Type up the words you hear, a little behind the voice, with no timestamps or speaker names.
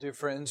Dear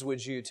friends,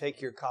 would you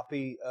take your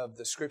copy of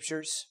the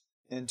Scriptures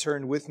and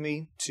turn with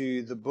me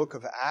to the book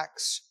of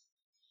Acts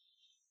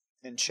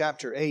in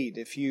chapter 8.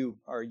 If you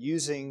are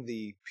using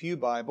the Pew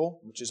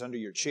Bible, which is under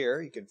your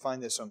chair, you can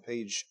find this on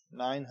page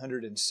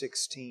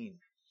 916.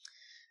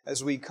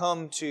 As we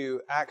come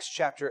to Acts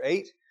chapter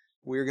 8,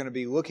 we're going to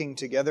be looking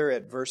together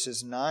at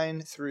verses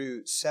 9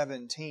 through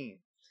 17.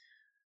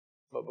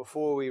 But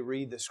before we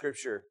read the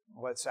Scripture,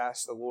 let's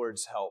ask the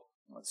Lord's help.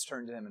 Let's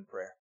turn to Him in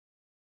prayer.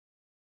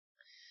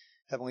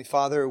 Heavenly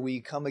Father, we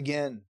come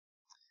again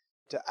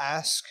to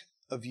ask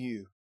of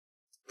you,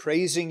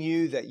 praising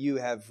you that you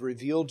have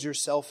revealed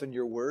yourself in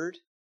your word,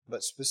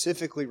 but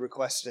specifically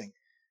requesting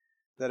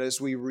that as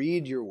we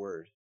read your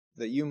word,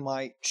 that you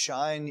might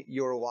shine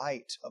your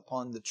light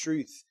upon the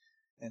truth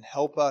and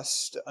help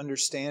us to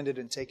understand it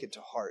and take it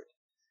to heart.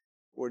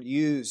 Lord,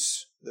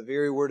 use the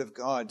very word of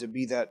God to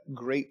be that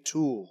great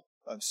tool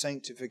of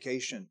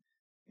sanctification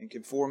and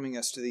conforming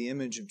us to the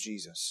image of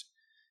Jesus,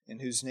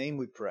 in whose name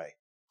we pray.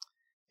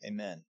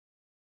 Amen.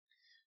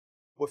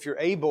 Well, if you're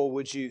able,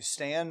 would you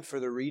stand for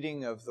the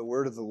reading of the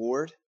word of the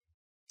Lord?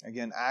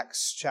 Again,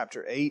 Acts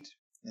chapter 8,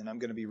 and I'm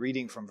going to be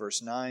reading from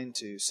verse 9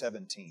 to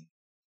 17.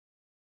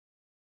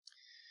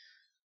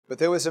 But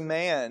there was a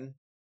man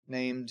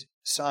named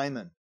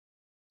Simon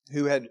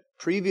who had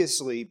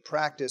previously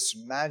practiced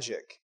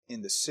magic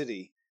in the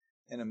city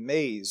and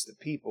amazed the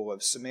people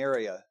of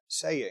Samaria,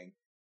 saying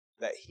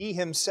that he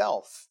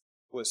himself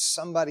was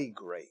somebody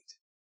great.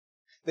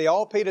 They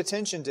all paid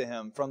attention to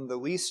him, from the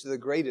least to the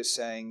greatest,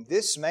 saying,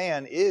 "This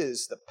man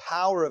is the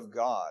power of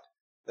God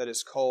that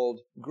is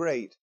called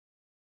great."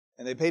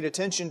 And they paid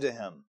attention to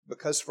him,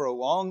 because for a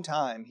long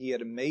time he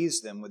had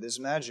amazed them with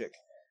his magic.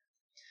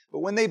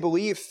 But when they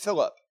believed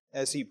Philip,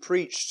 as he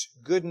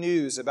preached good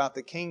news about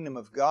the kingdom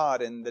of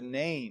God and the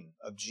name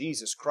of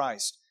Jesus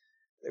Christ,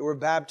 they were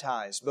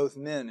baptized, both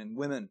men and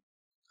women.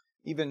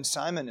 Even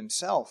Simon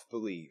himself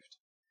believed.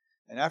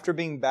 And after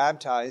being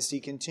baptized, he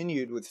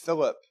continued with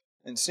Philip,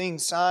 and seeing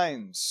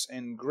signs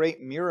and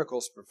great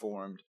miracles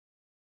performed,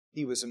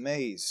 he was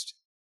amazed.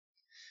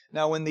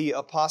 Now when the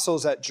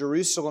apostles at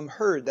Jerusalem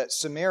heard that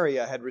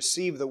Samaria had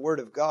received the word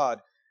of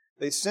God,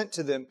 they sent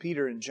to them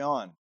Peter and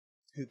John,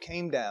 who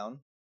came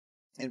down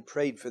and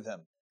prayed for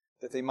them,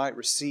 that they might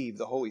receive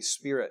the Holy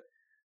Spirit.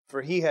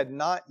 For he had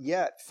not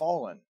yet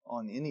fallen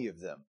on any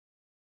of them,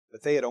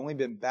 but they had only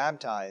been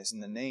baptized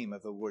in the name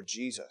of the Lord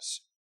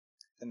Jesus.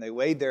 And they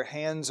laid their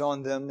hands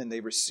on them, and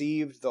they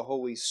received the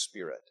Holy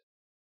Spirit.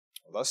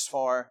 Thus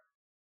far,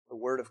 the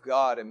Word of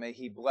God, and may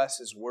He bless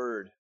His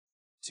Word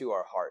to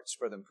our hearts.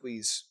 Brethren,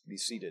 please be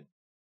seated.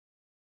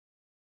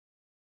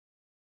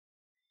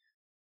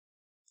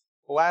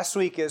 Last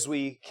week, as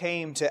we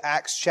came to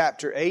Acts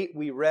chapter 8,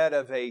 we read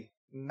of a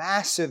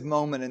massive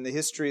moment in the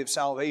history of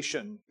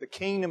salvation, the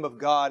kingdom of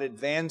God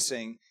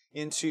advancing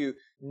into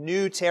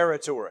new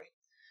territory.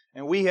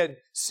 And we had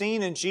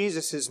seen in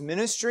Jesus His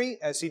ministry,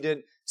 as He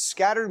did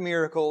scattered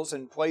miracles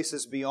in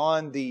places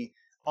beyond the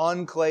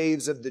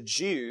enclaves of the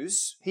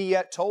Jews, He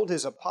yet told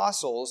His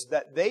apostles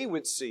that they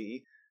would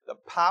see the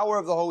power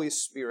of the Holy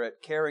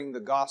Spirit carrying the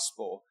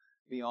gospel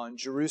beyond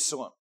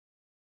Jerusalem.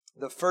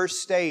 The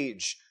first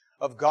stage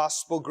of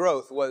gospel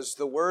growth was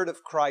the word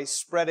of Christ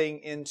spreading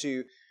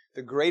into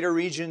the greater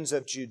regions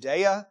of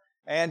Judea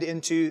and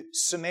into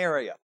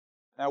Samaria.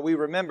 Now we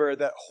remember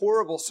that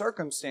horrible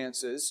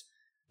circumstances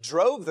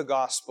drove the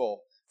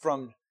gospel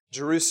from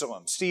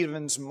Jerusalem.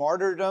 Stephen's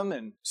martyrdom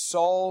and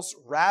Saul's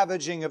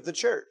ravaging of the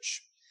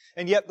church.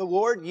 And yet the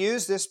Lord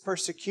used this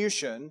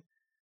persecution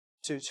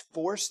to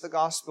force the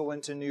gospel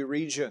into new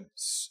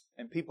regions.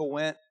 And people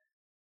went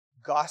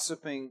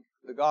gossiping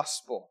the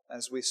gospel,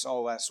 as we saw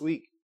last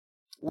week.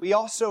 We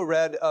also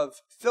read of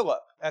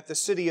Philip at the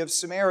city of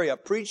Samaria,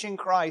 preaching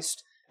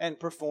Christ and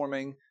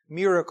performing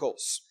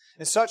miracles.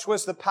 And such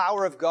was the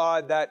power of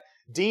God that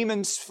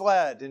demons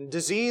fled and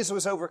disease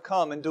was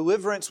overcome and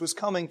deliverance was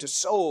coming to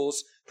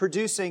souls,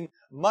 producing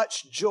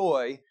much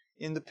joy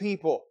in the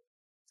people.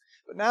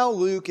 But now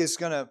Luke is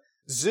going to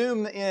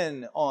zoom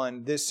in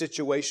on this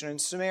situation in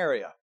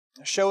Samaria,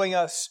 showing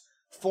us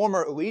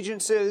former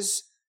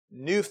allegiances,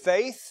 new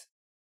faith,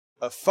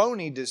 a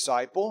phony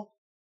disciple,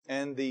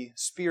 and the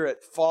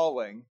Spirit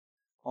falling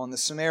on the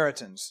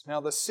Samaritans. Now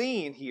the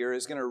scene here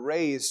is going to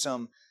raise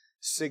some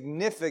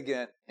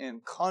significant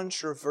and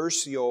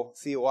controversial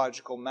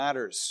theological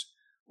matters.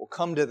 We'll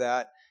come to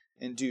that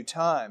in due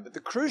time. But the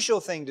crucial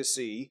thing to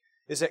see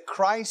is that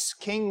Christ's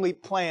kingly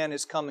plan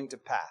is coming to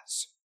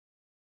pass.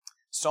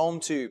 Psalm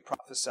 2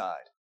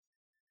 prophesied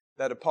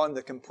that upon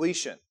the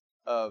completion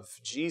of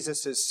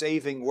Jesus'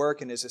 saving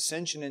work and His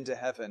ascension into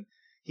heaven,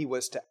 He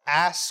was to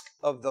ask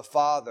of the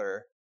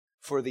Father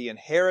for the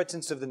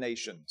inheritance of the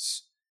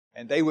nations,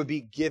 and they would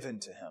be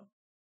given to Him.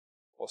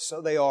 Well, so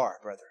they are,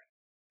 brethren.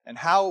 And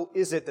how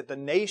is it that the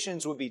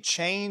nations would be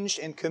changed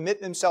and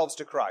commit themselves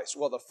to Christ?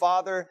 Well, the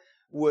Father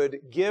would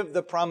give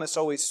the promised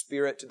Holy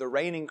Spirit to the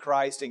reigning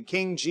Christ, and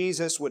King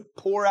Jesus would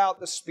pour out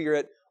the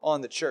Spirit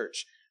on the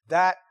church.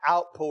 That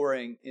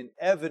outpouring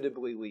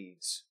inevitably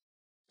leads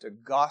to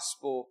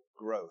gospel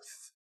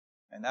growth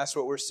And that's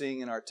what we're seeing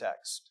in our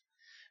text.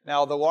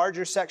 Now, the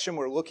larger section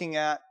we're looking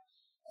at,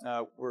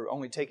 we're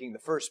only taking the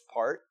first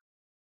part.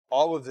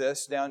 All of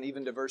this, down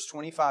even to verse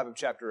 25 of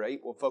chapter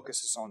 8, will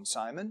focus us on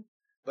Simon.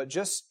 But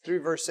just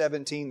through verse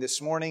 17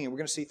 this morning, and we're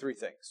going to see three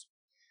things.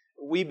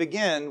 We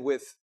begin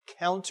with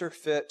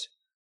counterfeit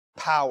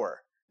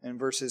power in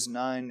verses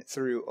 9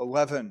 through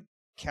 11.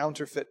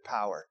 Counterfeit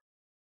power.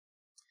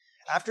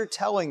 After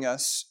telling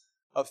us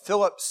of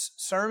Philip's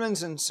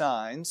sermons and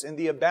signs and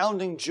the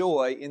abounding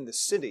joy in the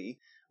city,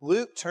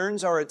 Luke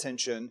turns our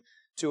attention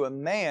to a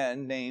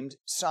man named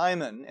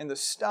Simon and the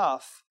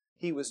stuff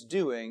he was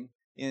doing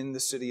in the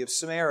city of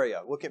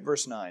Samaria. Look at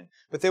verse 9.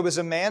 But there was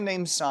a man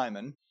named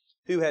Simon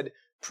who had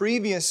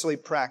previously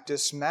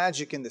practiced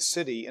magic in the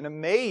city and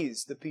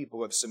amazed the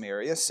people of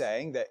Samaria,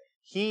 saying that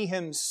he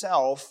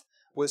himself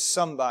was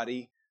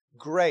somebody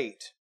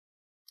great.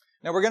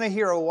 Now we're going to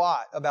hear a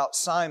lot about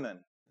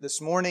Simon this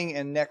morning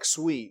and next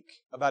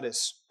week, about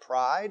his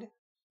pride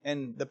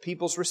and the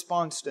people's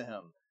response to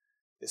him.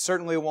 It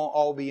certainly won't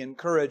all be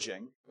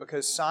encouraging,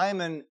 because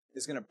Simon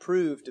is going to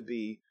prove to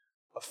be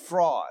a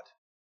fraud.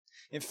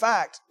 In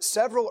fact,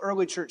 several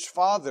early church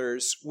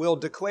fathers will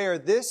declare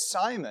this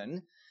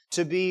Simon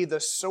to be the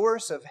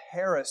source of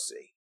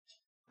heresy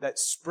that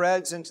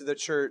spreads into the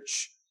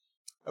church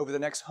over the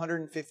next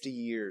 150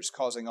 years,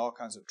 causing all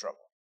kinds of trouble.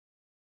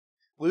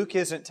 Luke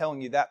isn't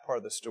telling you that part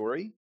of the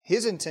story.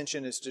 His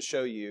intention is to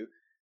show you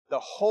the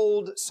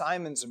hold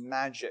Simon's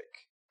magic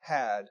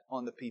had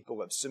on the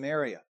people of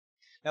Samaria.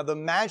 Now, the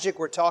magic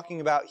we're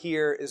talking about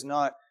here is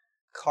not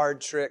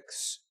card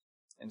tricks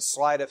and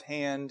sleight of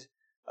hand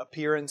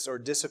appearance or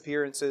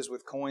disappearances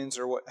with coins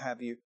or what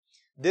have you.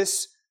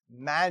 This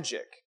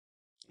magic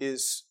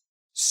is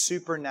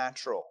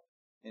supernatural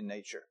in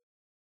nature.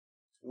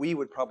 We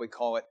would probably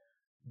call it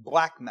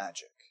black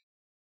magic.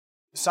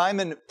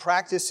 Simon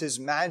practiced his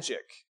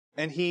magic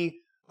and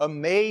he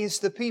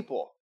amazed the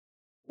people.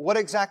 What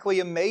exactly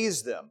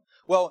amazed them?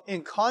 Well,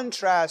 in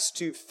contrast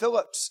to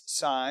Philip's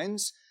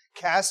signs,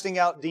 casting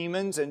out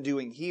demons and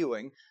doing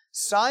healing,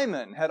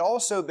 Simon had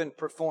also been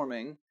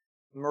performing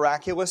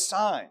miraculous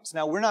signs.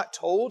 Now, we're not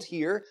told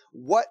here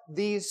what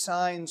these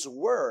signs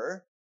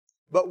were,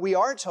 but we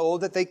are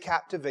told that they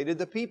captivated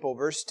the people.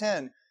 Verse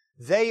 10,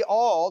 they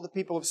all, the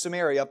people of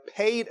Samaria,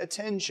 paid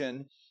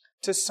attention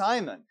to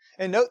Simon.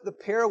 And note the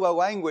parallel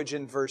language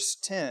in verse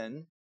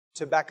 10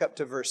 to back up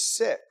to verse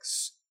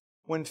 6.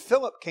 When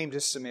Philip came to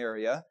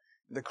Samaria,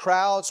 the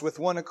crowds with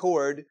one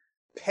accord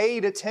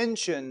paid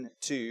attention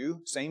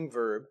to, same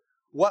verb,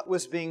 what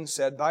was being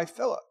said by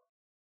Philip.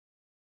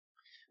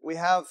 We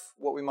have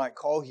what we might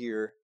call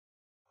here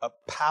a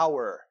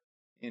power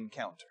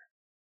encounter.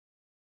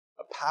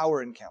 A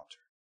power encounter.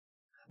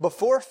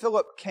 Before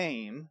Philip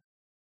came,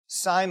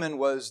 Simon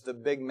was the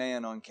big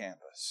man on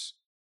campus.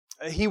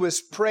 He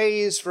was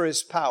praised for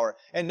his power.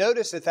 And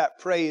notice that that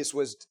praise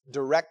was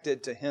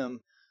directed to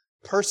him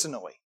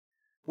personally.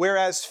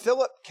 Whereas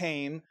Philip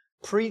came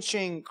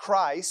preaching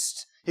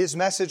Christ, his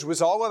message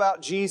was all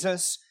about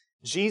Jesus,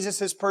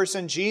 Jesus'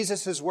 person,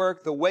 Jesus'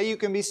 work, the way you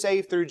can be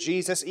saved through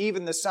Jesus.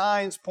 Even the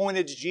signs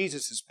pointed to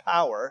Jesus'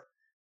 power.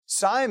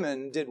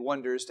 Simon did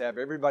wonders to have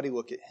everybody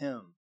look at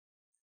him.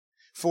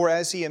 For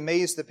as he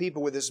amazed the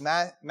people with his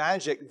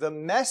magic, the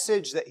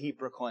message that he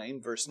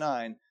proclaimed, verse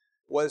 9,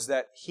 was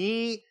that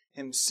he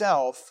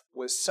himself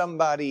was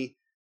somebody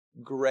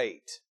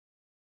great.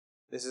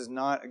 This is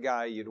not a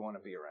guy you'd want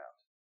to be around.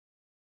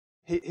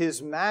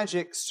 His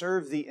magic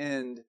served the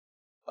end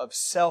of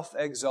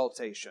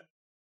self-exaltation.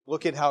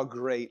 Look at how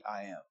great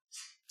I am.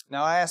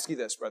 Now I ask you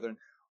this, brethren.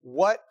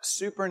 What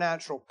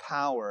supernatural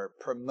power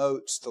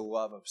promotes the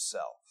love of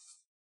self?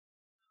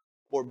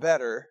 Or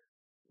better,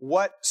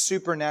 what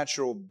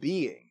supernatural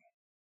being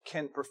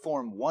can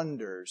perform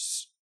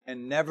wonders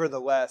and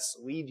nevertheless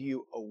lead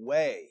you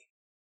away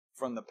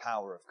from the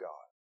power of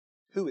God?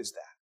 Who is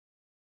that?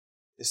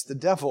 It's the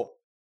devil.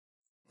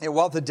 And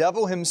while the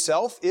devil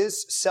himself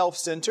is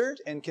self-centered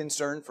and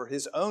concerned for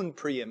his own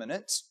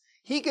preeminence,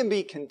 he can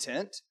be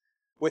content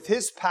with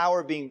his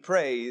power being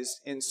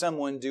praised in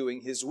someone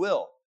doing his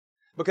will.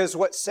 Because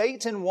what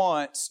Satan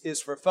wants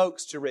is for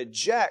folks to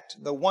reject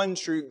the one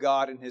true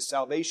God and His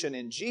salvation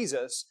in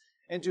Jesus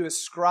and to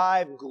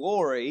ascribe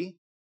glory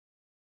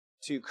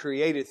to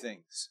created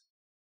things,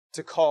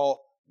 to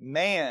call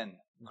man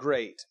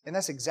great. And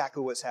that's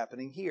exactly what's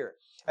happening here.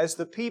 As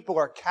the people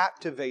are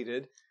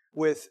captivated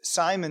with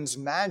Simon's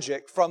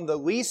magic, from the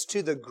least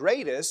to the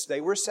greatest,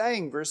 they were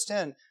saying, verse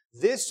 10,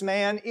 this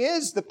man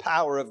is the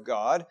power of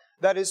God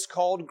that is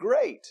called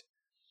great.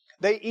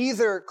 They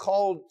either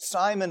called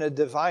Simon a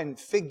divine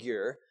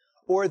figure,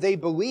 or they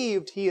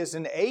believed he is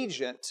an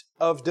agent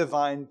of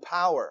divine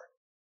power.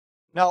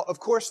 Now, of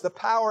course, the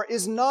power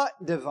is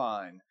not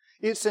divine.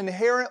 It's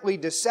inherently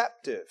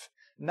deceptive,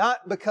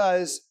 not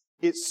because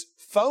it's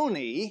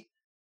phony,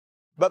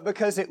 but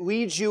because it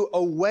leads you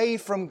away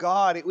from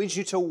God. It leads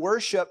you to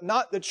worship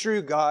not the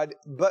true God,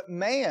 but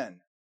man.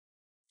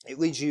 It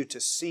leads you to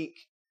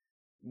seek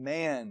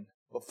man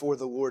before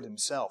the Lord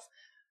Himself.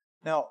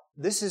 Now,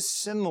 this is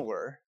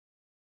similar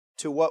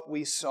to what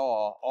we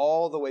saw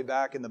all the way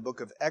back in the book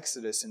of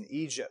Exodus in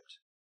Egypt,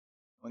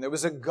 when there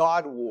was a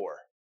God war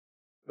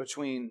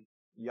between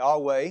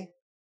Yahweh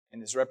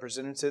and His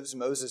representatives,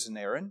 Moses and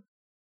Aaron,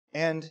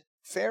 and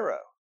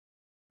Pharaoh.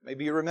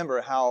 Maybe you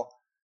remember how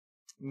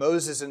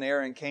Moses and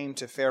Aaron came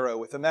to Pharaoh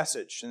with a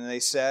message, and they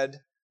said,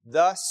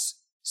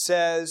 "Thus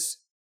says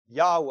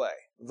Yahweh,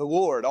 the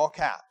Lord," all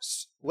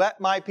caps,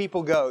 "let my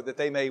people go that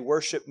they may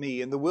worship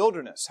me in the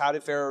wilderness." How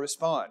did Pharaoh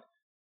respond?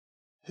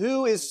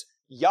 "Who is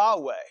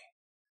Yahweh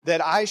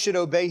that I should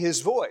obey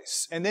His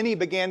voice?" And then he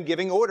began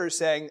giving orders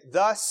saying,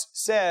 "Thus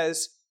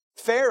says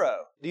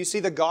Pharaoh." Do you see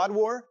the God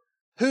war?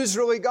 Who's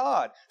really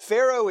God?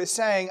 Pharaoh is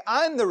saying,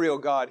 "I'm the real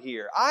God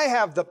here. I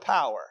have the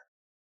power."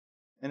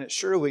 And it's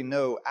surely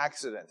no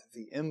accident that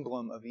the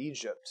emblem of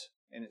Egypt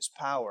and its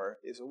power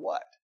is a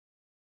what?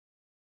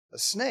 A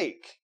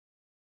snake.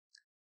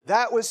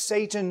 That was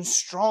Satan's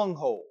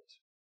stronghold.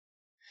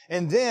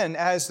 And then,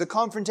 as the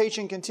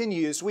confrontation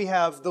continues, we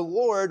have the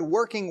Lord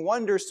working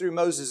wonders through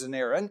Moses and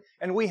Aaron,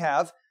 and we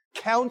have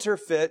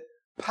counterfeit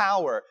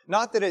power.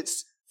 Not that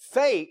it's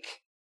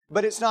fake,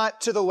 but it's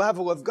not to the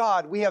level of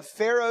God. We have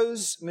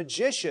Pharaoh's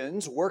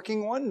magicians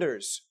working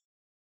wonders.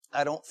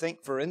 I don't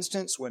think, for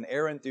instance, when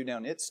Aaron threw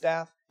down his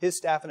staff,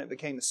 and it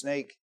became a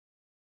snake,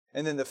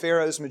 and then the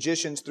Pharaoh's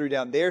magicians threw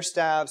down their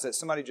staves, that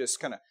somebody just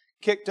kind of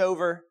kicked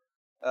over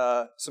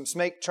some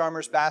snake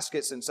charmers'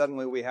 baskets, and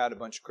suddenly we had a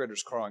bunch of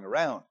critters crawling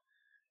around.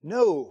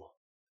 No,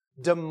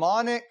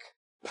 demonic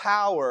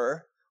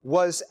power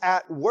was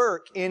at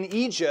work in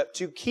Egypt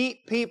to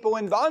keep people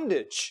in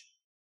bondage.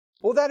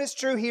 Well, that is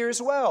true here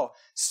as well.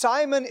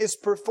 Simon is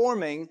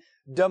performing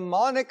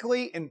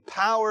demonically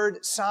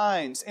empowered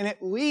signs, and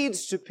it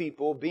leads to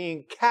people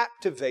being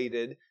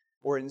captivated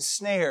or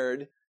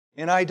ensnared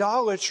in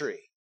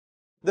idolatry.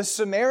 The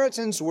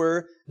Samaritans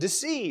were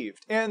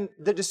deceived, and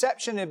the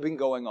deception had been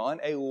going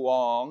on a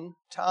long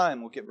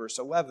time. Look at verse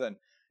 11.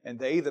 "And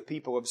they, the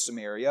people of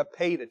Samaria,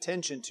 paid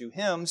attention to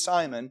him,"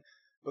 Simon,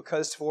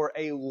 "because for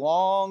a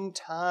long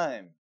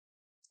time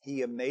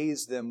he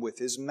amazed them with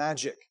his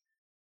magic."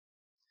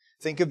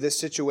 Think of this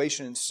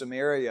situation in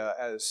Samaria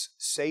as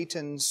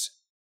Satan's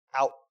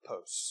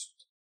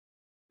outpost.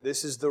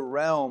 This is the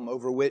realm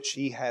over which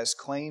he has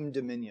claimed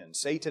dominion.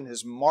 Satan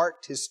has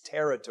marked his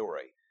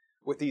territory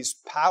with these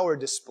power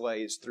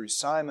displays through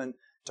Simon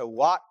to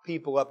lock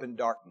people up in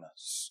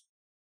darkness.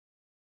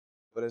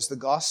 But as the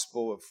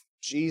gospel of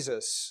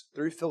Jesus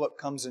through Philip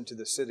comes into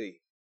the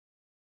city,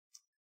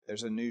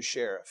 there's a new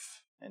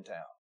sheriff in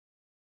town.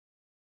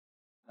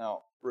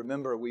 Now,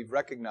 remember, we've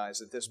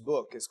recognized that this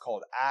book is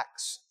called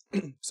Acts.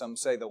 Some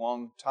say the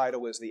long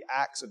title is the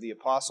Acts of the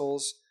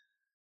Apostles.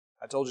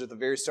 I told you at the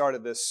very start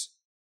of this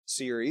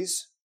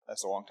series,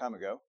 that's a long time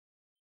ago,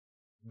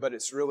 but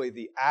it's really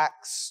the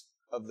Acts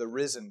of the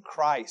risen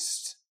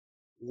Christ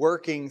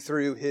working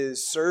through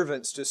His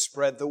servants to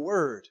spread the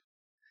word.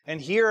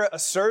 And here a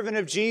servant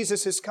of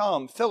Jesus has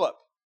come, Philip,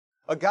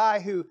 a guy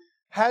who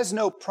has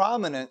no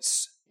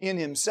prominence in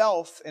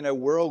himself in a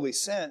worldly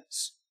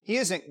sense. He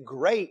isn't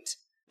great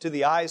to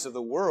the eyes of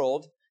the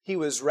world. He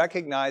was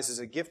recognized as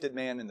a gifted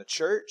man in the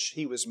church.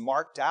 He was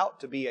marked out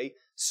to be a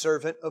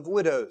servant of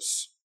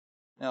widows.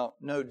 Now,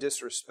 no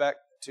disrespect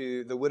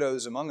to the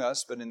widows among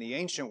us, but in the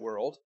ancient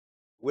world,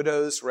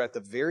 widows were at the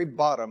very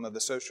bottom of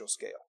the social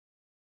scale.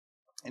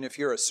 And if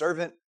you're a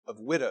servant of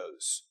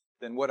widows,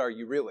 then what are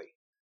you really?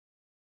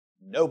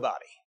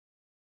 Nobody.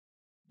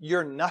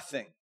 You're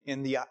nothing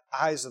in the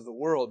eyes of the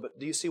world. But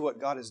do you see what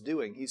God is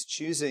doing? He's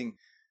choosing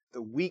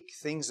the weak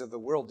things of the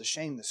world to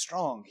shame the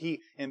strong.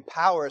 He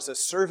empowers a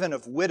servant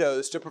of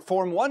widows to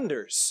perform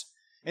wonders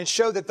and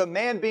show that the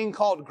man being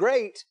called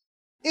great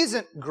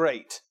isn't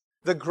great.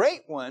 The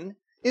great one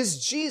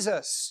is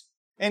Jesus.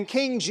 And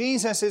King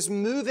Jesus is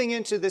moving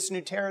into this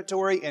new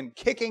territory and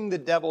kicking the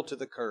devil to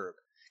the curb.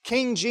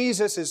 King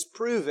Jesus is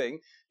proving,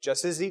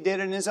 just as He did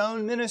in His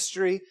own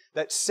ministry,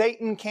 that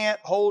Satan can't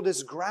hold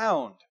his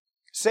ground.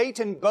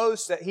 Satan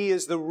boasts that he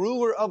is the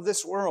ruler of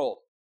this world.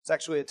 It's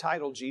actually a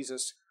title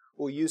Jesus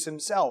will use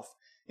Himself.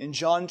 In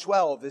John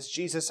 12, as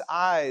Jesus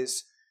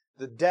eyes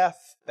the death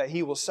that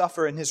He will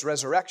suffer in His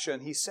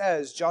resurrection, He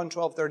says, John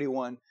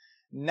 12:31,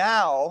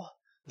 "Now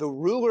the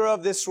ruler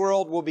of this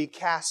world will be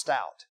cast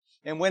out.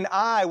 And when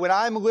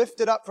I'm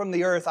lifted up from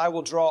the earth, I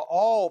will draw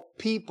all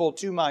people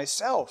to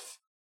myself."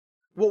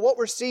 Well, what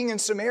we're seeing in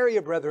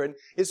Samaria, brethren,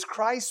 is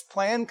Christ's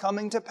plan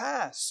coming to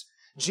pass.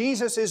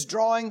 Jesus is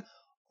drawing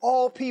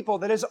all people,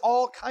 that is,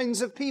 all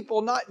kinds of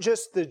people, not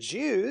just the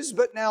Jews,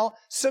 but now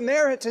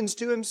Samaritans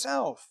to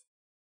Himself.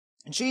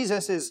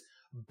 Jesus is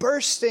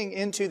bursting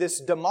into this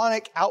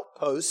demonic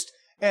outpost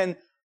and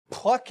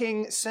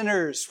plucking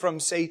sinners from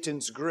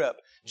Satan's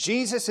grip.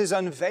 Jesus is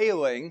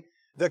unveiling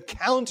the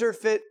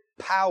counterfeit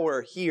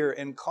power here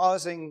and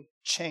causing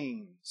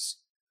chains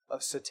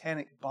of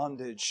satanic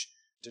bondage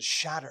to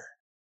shatter.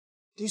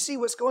 Do you see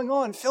what's going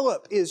on?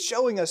 Philip is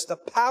showing us the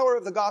power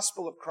of the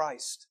gospel of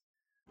Christ.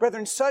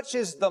 Brethren, such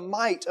is the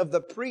might of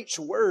the preached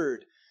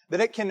word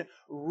that it can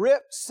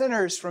rip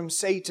sinners from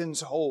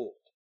Satan's hold.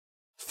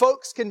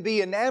 Folks can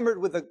be enamored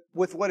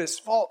with what is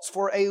false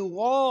for a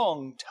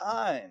long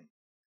time,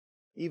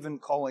 even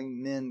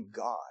calling men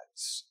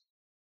gods.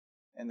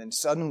 And then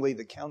suddenly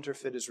the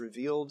counterfeit is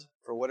revealed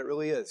for what it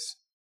really is,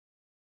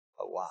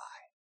 a lie.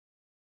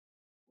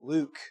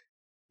 Luke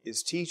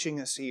is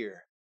teaching us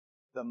here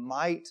the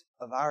might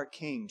of our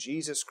King,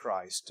 Jesus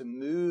Christ, to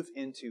move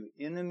into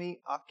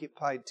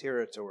enemy-occupied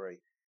territory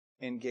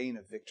and gain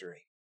a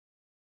victory.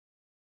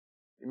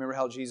 You remember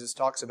how Jesus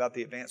talks about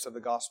the advance of the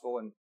gospel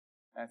in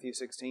Matthew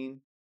 16?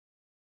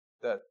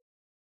 That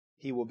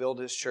He will build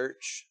His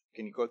church.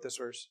 Can you quote this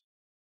verse?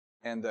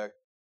 And the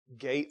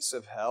gates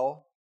of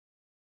hell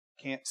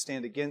can't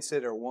stand against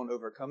it or won't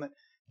overcome it.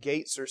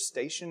 Gates are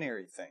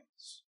stationary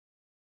things.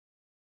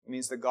 It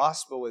means the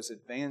gospel is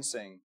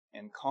advancing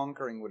and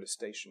conquering what is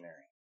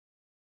stationary.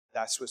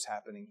 That's what's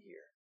happening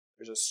here.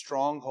 There's a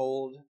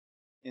stronghold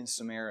in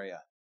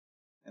Samaria,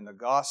 and the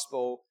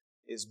gospel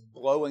is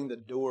blowing the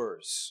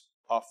doors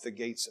off the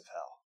gates of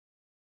hell.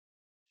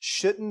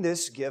 Shouldn't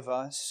this give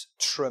us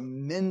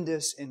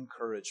tremendous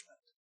encouragement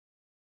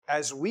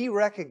as we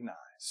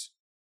recognize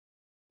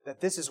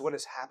that this is what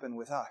has happened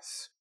with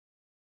us?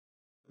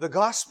 The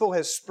gospel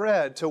has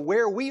spread to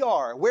where we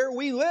are, where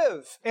we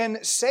live,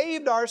 and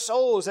saved our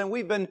souls, and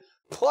we've been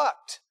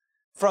plucked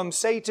from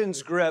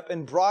Satan's grip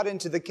and brought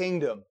into the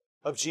kingdom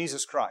of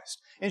Jesus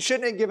Christ. And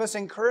shouldn't it give us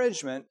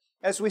encouragement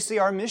as we see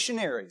our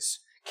missionaries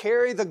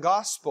carry the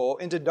gospel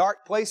into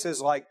dark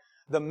places like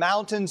the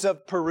mountains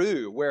of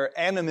Peru, where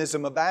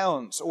animism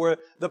abounds, or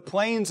the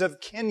plains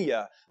of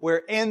Kenya,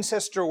 where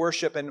ancestor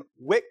worship and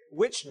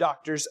witch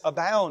doctors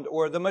abound,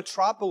 or the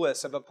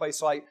metropolis of a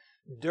place like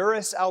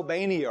Durrës,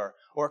 Albania,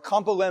 or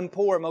Kuala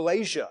Lumpur,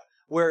 Malaysia,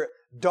 where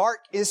dark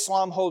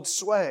Islam holds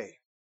sway.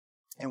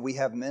 And we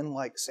have men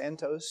like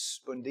Santos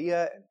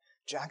Bundia and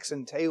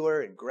Jackson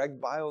Taylor and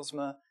Greg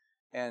Bilesma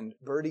and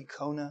Bertie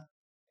Kona,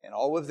 and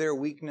all of their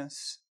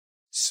weakness,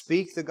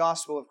 speak the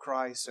gospel of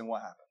Christ, and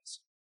what happens?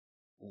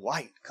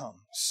 Light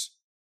comes.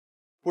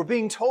 We're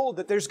being told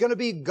that there's going to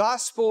be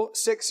gospel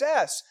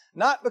success,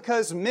 not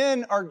because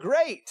men are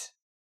great.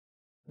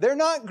 They're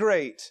not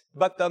great,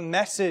 but the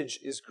message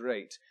is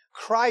great.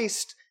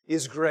 Christ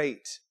is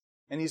great,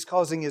 and He's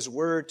causing His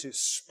word to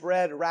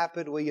spread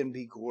rapidly and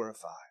be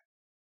glorified.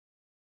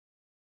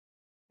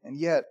 And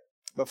yet,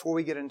 before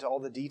we get into all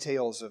the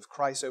details of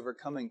Christ's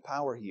overcoming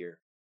power here,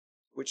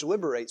 which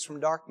liberates from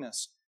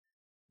darkness,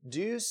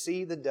 do you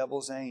see the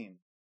devil's aim?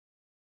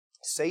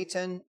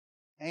 Satan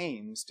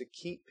aims to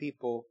keep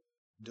people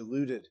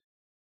deluded.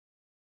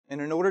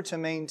 And in order to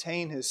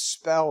maintain his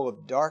spell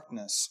of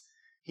darkness,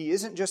 he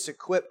isn't just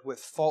equipped with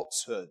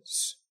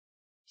falsehoods.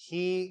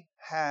 He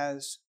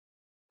has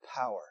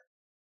power.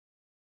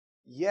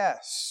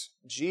 Yes,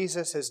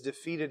 Jesus has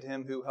defeated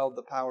him who held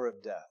the power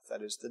of death,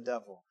 that is the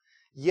devil.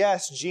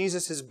 Yes,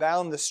 Jesus has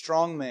bound the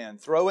strong man,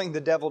 throwing the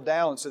devil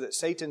down so that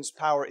Satan's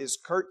power is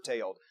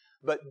curtailed.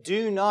 But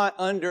do not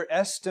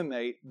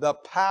underestimate the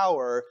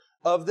power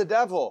of the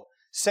devil.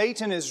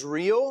 Satan is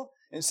real,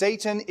 and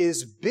Satan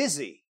is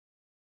busy.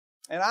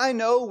 And I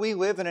know we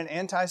live in an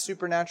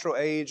anti-supernatural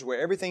age where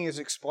everything is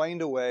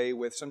explained away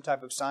with some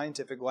type of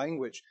scientific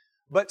language.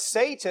 But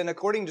Satan,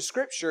 according to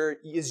Scripture,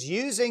 is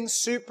using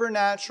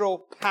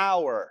supernatural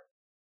power.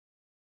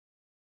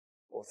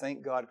 Well,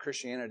 thank God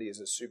Christianity is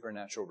a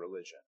supernatural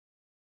religion.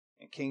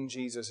 And King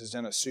Jesus has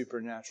done a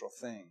supernatural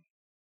thing.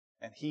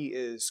 And He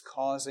is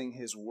causing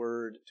His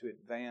word to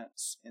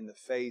advance in the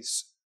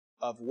face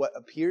of what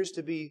appears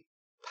to be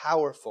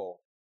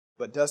powerful,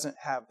 but doesn't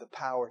have the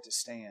power to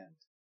stand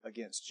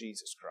against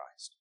Jesus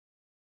Christ.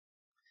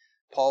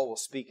 Paul will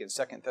speak in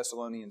 2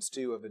 Thessalonians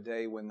 2 of a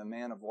day when the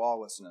man of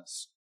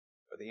lawlessness,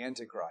 or the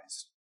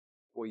Antichrist,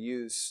 will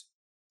use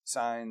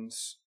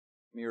signs,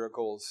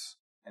 miracles,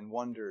 and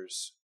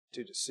wonders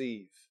to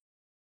deceive.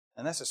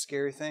 And that's a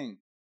scary thing.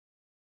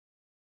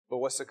 But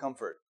what's the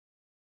comfort?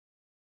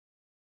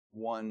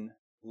 One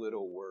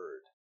little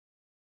word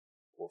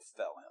will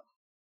fell him.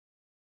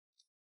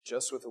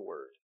 Just with a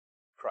word,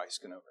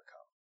 Christ can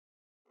overcome.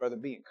 Brother,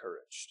 be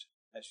encouraged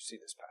as you see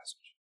this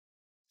passage.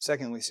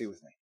 Secondly, see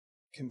with me,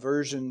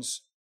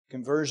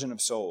 conversion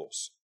of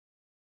souls.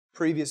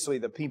 Previously,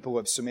 the people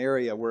of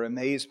Samaria were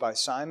amazed by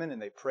Simon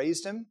and they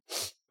praised him,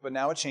 but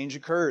now a change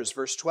occurs.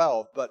 Verse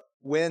 12, but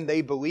when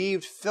they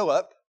believed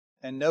Philip,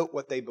 and note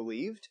what they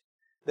believed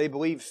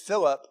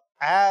Philip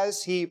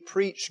as he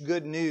preached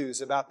good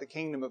news about the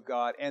kingdom of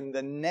God and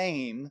the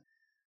name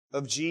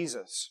of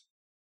Jesus.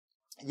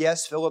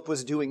 Yes, Philip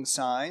was doing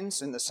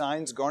signs, and the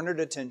signs garnered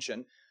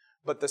attention,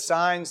 but the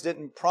signs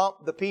didn't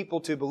prompt the people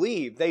to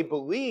believe. They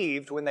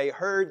believed when they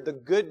heard the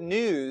good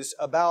news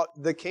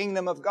about the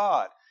kingdom of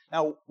God.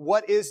 Now,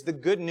 what is the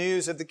good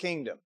news of the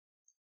kingdom?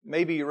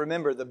 Maybe you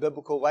remember the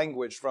biblical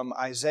language from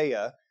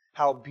Isaiah,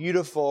 how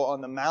beautiful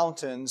on the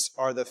mountains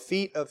are the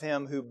feet of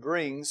him who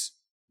brings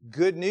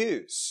good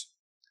news.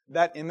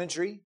 That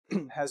imagery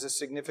has a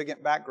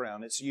significant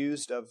background. It's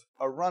used of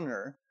a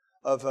runner,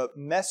 of a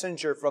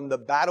messenger from the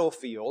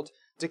battlefield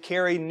to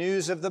carry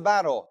news of the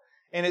battle.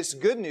 And it's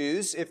good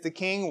news if the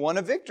king won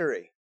a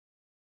victory.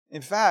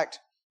 In fact,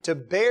 To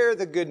bear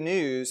the good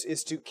news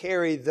is to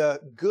carry the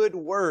good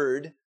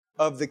word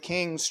of the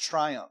King's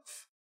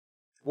triumph.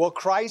 Well,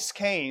 Christ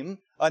came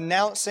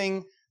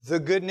announcing the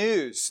good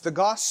news, the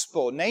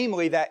gospel,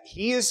 namely that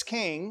He is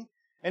King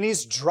and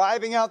He's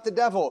driving out the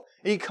devil.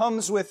 He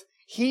comes with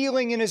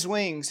healing in His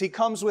wings. He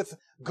comes with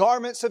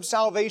garments of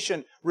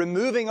salvation,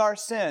 removing our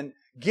sin,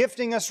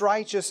 gifting us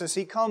righteousness.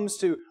 He comes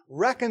to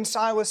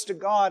reconcile us to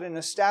God and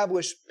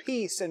establish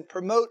peace and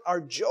promote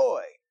our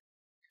joy.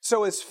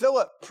 So as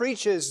Philip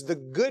preaches the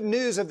good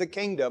news of the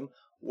kingdom,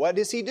 what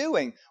is he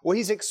doing? Well,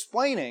 he's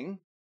explaining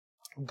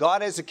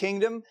God has a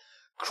kingdom,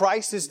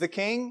 Christ is the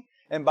King,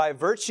 and by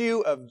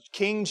virtue of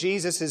King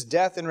Jesus'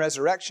 death and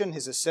resurrection,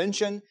 His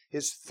ascension,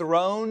 His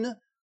throne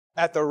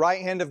at the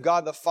right hand of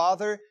God the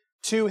Father,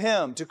 to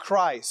Him, to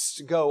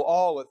Christ, go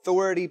all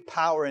authority,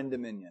 power, and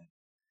dominion.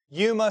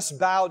 You must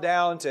bow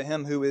down to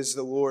Him who is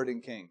the Lord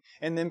and King.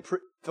 And then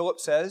Philip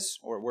says,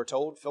 or we're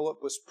told, Philip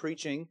was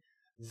preaching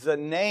the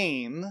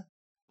name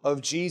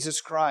of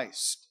Jesus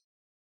Christ.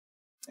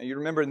 Now, you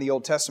remember in the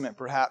Old Testament,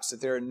 perhaps, that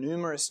there are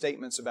numerous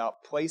statements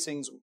about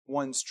placing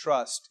one's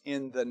trust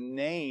in the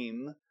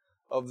name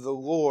of the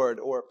Lord,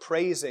 or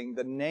praising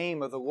the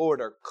name of the Lord,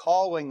 or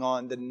calling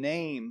on the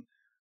name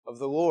of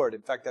the Lord.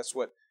 In fact, that's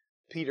what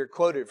Peter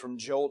quoted from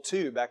Joel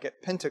 2 back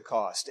at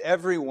Pentecost.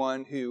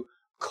 Everyone who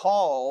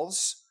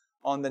calls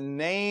on the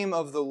name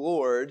of the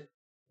Lord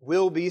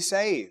will be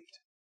saved.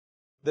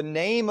 The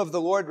name of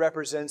the Lord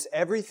represents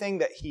everything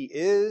that He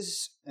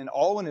is and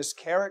all in His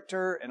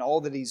character and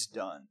all that He's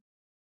done.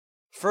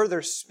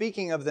 Further,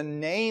 speaking of the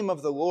name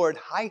of the Lord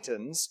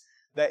heightens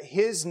that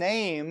His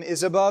name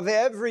is above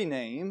every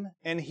name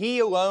and He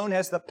alone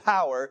has the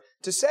power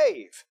to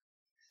save.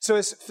 So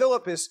as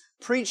Philip is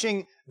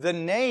preaching the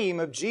name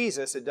of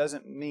Jesus, it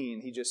doesn't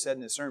mean he just said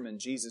in his sermon,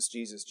 Jesus,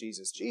 Jesus,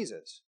 Jesus,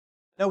 Jesus.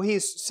 No,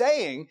 he's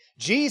saying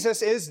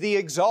Jesus is the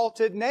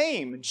exalted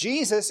name.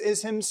 Jesus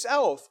is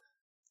Himself,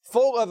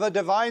 full of a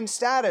divine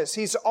status.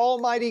 He's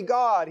Almighty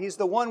God. He's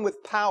the one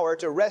with power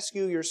to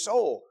rescue your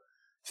soul.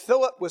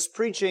 Philip was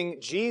preaching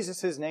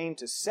Jesus' name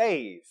to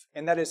save,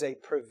 and that is a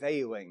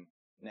prevailing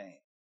name.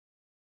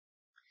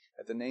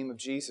 At the name of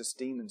Jesus,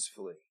 demons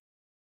flee.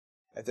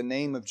 At the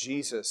name of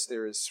Jesus,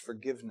 there is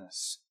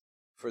forgiveness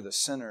for the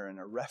sinner and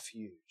a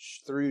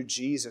refuge. Through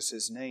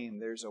Jesus' name,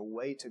 there's a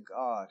way to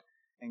God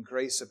and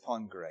grace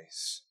upon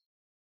grace.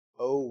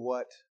 Oh,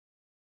 what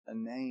a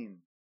name.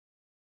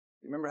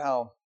 Remember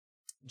how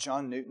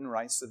John Newton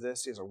writes of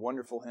this? He has a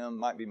wonderful hymn,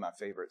 might be my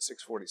favorite,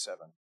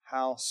 647.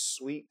 How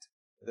sweet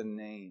the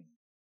name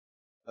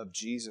of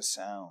Jesus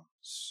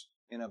sounds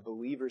in a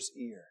believer's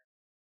ear.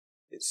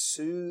 It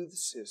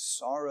soothes his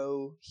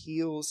sorrow,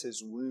 heals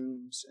his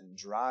wounds, and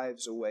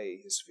drives away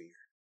his fear.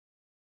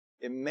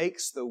 It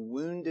makes the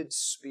wounded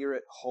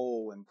spirit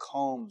whole and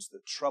calms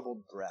the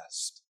troubled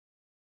breast.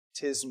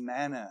 'Tis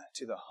manna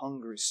to the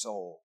hungry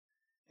soul,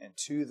 and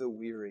to the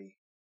weary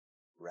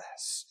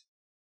rest.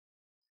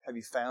 Have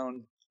you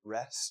found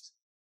rest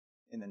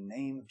in the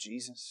name of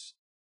Jesus?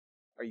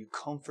 Are you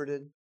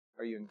comforted?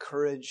 Are you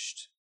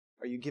encouraged?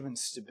 Are you given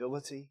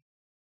stability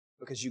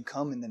because you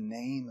come in the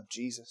name of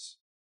Jesus?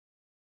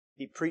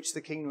 He preached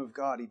the kingdom of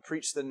God. He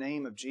preached the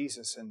name of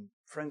Jesus. And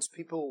friends,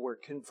 people were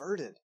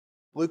converted.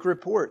 Luke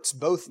reports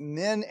both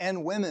men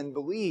and women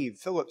believed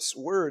Philip's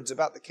words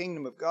about the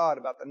kingdom of God,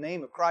 about the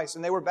name of Christ,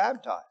 and they were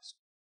baptized.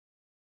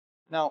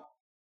 Now,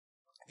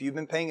 if you've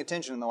been paying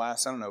attention in the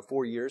last,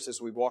 4 years as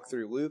we walk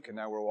through Luke and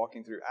now we're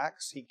walking through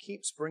Acts, he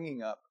keeps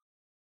bringing up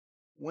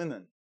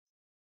women.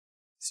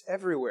 It's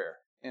everywhere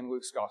in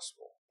Luke's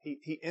gospel.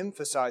 He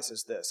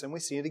emphasizes this, and we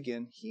see it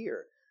again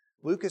here.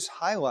 Luke is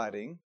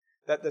highlighting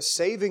that the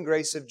saving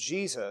grace of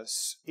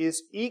Jesus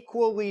is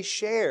equally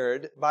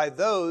shared by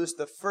those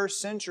the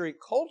first century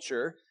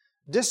culture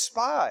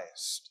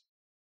despised.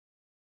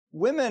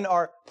 Women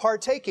are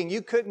partaking.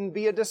 You couldn't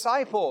be a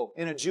disciple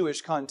in a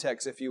Jewish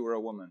context if you were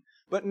a woman.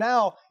 But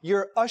now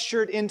you're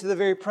ushered into the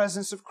very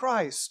presence of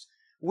Christ.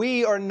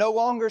 We are no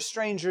longer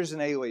strangers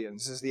and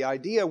aliens, is the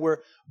idea. We're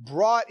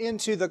brought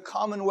into the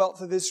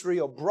commonwealth of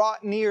Israel,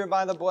 brought near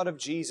by the blood of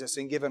Jesus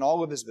and given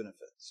all of His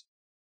benefits.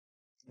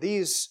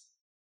 These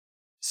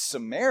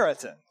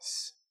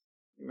Samaritans,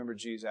 remember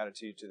Jesus'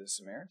 attitude to the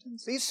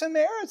Samaritans? These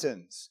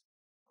Samaritans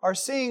are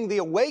seeing the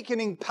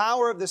awakening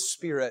power of the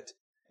Spirit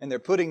and they're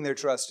putting their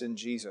trust in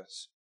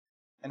Jesus.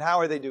 And how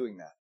are they doing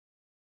that?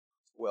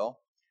 Well,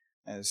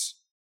 as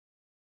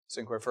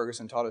Sinclair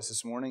Ferguson taught us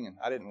this morning, and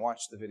I didn't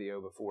watch the video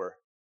before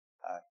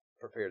I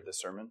prepared this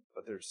sermon,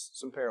 but there's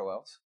some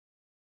parallels.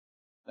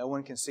 No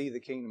one can see the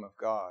kingdom of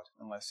God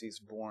unless he's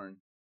born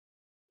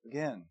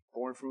again,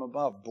 born from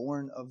above,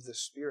 born of the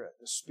Spirit.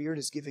 The Spirit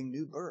is giving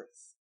new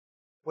birth.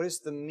 What is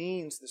the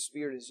means the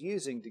Spirit is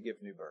using to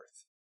give new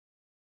birth?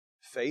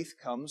 Faith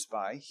comes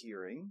by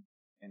hearing,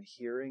 and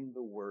hearing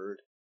the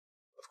word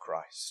of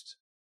Christ.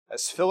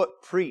 As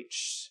Philip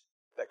preached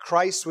that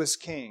Christ was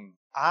King,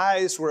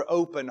 eyes were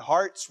opened,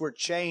 hearts were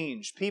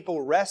changed.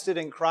 People rested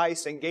in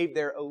Christ and gave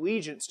their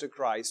allegiance to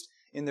Christ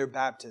in their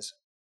baptism.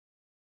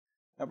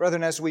 Now,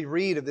 brethren, as we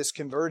read of this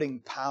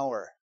converting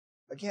power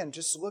Again,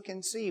 just look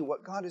and see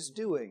what God is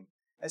doing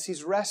as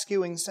He's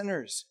rescuing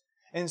sinners,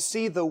 and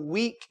see the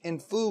weak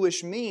and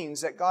foolish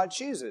means that God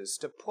chooses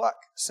to pluck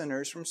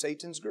sinners from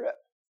Satan's grip.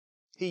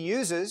 He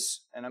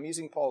uses, and I'm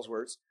using Paul's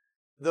words,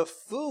 the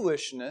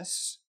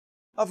foolishness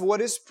of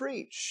what is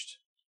preached.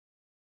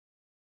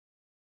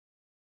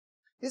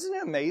 Isn't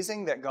it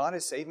amazing that God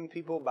is saving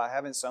people by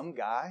having some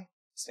guy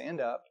stand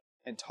up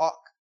and talk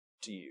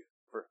to you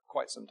for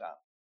quite some time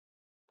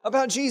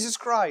about Jesus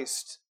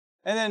Christ?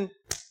 And then,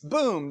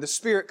 boom, the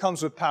Spirit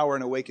comes with power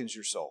and awakens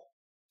your soul.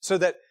 So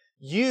that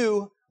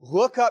you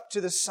look up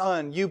to the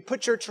Son. You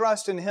put your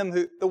trust in Him,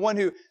 the one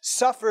who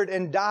suffered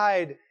and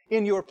died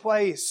in your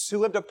place, who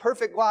lived a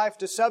perfect life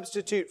to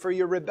substitute for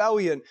your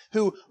rebellion,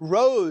 who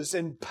rose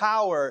in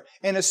power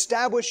and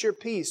established your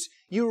peace.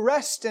 You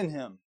rest in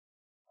Him.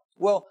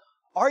 Well,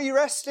 are you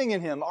resting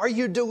in Him? Are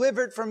you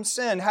delivered from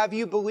sin? Have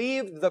you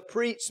believed the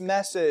preached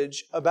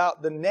message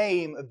about the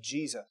name of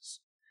Jesus?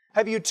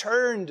 Have you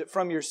turned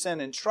from your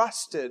sin and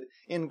trusted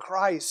in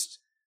Christ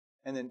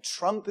and then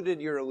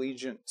trumpeted your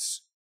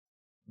allegiance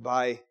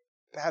by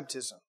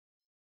baptism?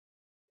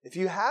 If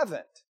you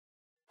haven't,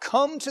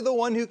 come to the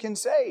one who can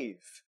save.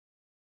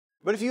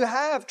 But if you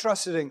have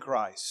trusted in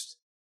Christ,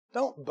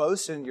 don't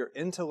boast in your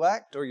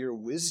intellect or your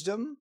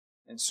wisdom,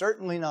 and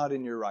certainly not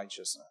in your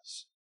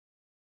righteousness.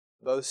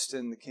 Boast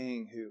in the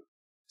King who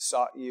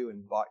sought you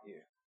and bought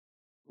you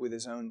with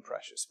His own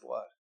precious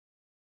blood.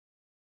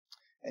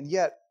 And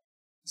yet,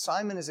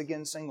 Simon is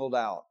again singled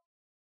out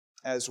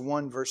as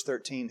one, verse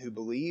 13, who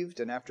believed,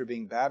 and after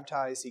being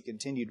baptized, he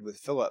continued with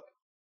Philip.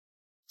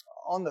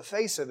 On the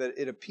face of it,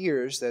 it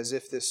appears as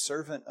if this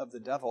servant of the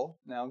devil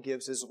now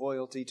gives his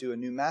loyalty to a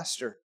new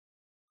master.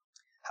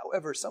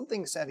 However,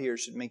 something said here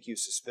should make you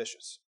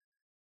suspicious.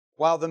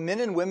 While the men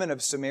and women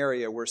of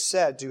Samaria were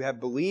said to have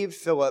believed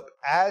Philip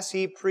as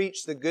he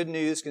preached the good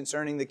news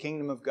concerning the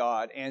kingdom of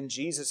God and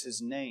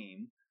Jesus'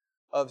 name,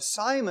 of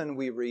Simon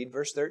we read,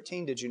 verse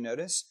 13, did you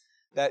notice?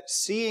 That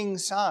seeing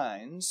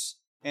signs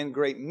and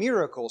great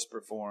miracles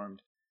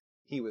performed,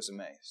 he was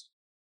amazed.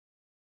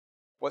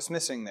 What's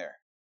missing there?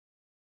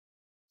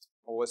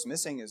 Well, what's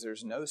missing is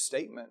there's no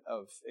statement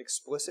of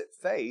explicit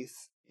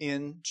faith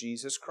in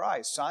Jesus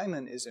Christ.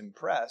 Simon is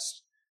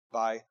impressed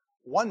by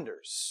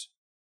wonders.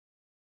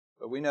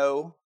 But we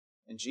know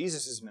in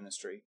Jesus'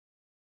 ministry,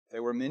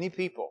 there were many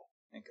people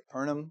in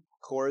Capernaum,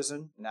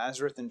 Chorazin,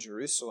 Nazareth, and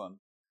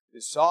Jerusalem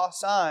who saw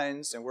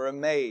signs and were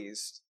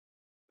amazed,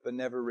 but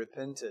never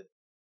repented,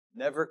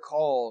 never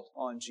called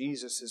on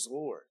Jesus as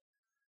Lord.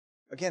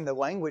 Again, the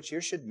language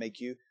here should make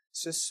you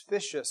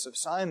suspicious of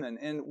Simon,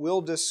 and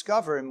we'll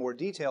discover in more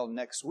detail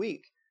next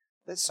week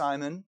that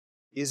Simon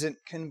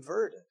isn't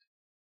converted.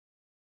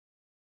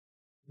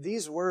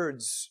 These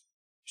words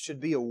should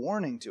be a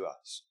warning to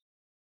us.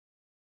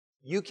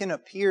 You can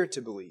appear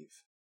to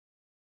believe.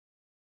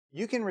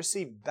 You can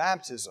receive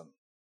baptism,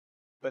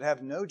 but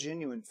have no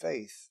genuine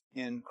faith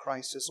in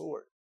Christ as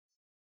Lord.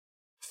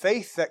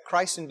 Faith that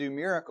Christ can do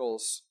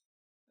miracles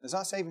is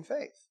not saving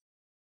faith.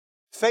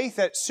 Faith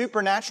that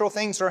supernatural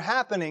things are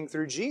happening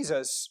through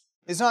Jesus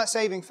is not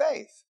saving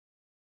faith.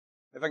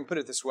 If I can put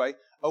it this way,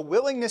 a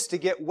willingness to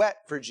get wet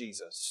for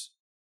Jesus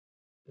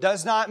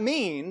does not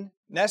mean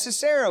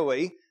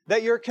necessarily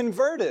that you're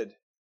converted.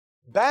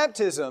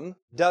 Baptism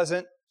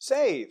doesn't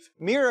save.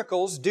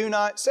 Miracles do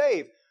not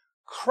save.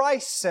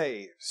 Christ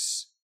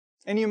saves.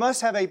 And you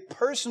must have a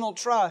personal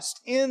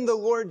trust in the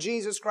Lord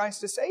Jesus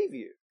Christ to save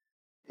you.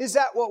 Is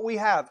that what we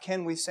have?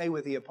 Can we say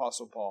with the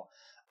Apostle Paul,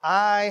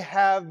 I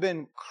have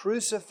been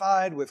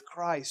crucified with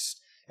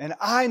Christ, and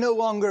I no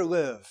longer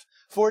live.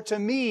 For to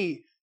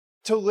me,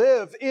 to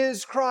live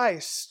is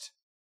Christ,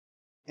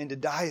 and to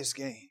die is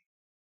gain.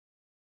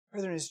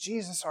 Brethren, is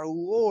Jesus our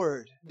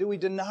Lord? Do we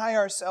deny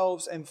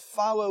ourselves and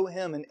follow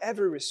Him in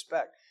every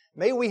respect?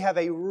 May we have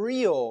a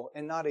real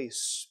and not a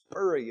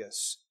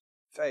spurious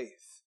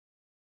faith.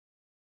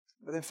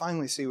 But then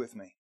finally, see with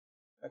me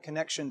a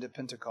connection to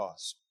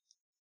Pentecost.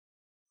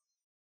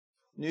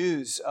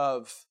 News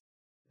of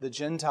the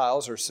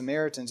Gentiles, or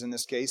Samaritans in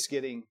this case,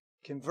 getting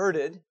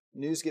converted.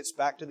 News gets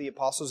back to the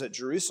apostles at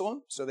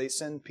Jerusalem, so they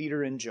send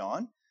Peter and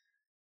John.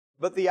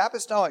 But the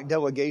apostolic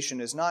delegation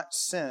is not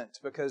sent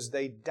because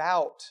they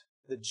doubt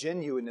the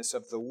genuineness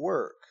of the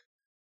work.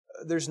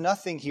 There's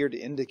nothing here to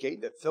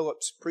indicate that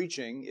Philip's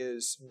preaching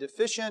is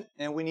deficient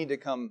and we need to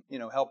come,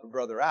 help a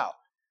brother out.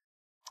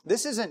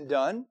 This isn't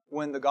done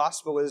when the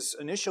gospel is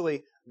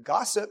initially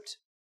gossiped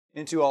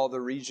into all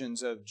the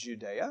regions of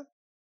Judea.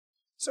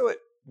 So it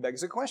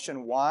begs the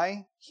question,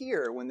 why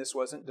here when this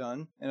wasn't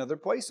done in other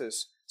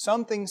places?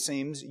 Something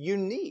seems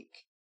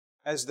unique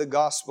as the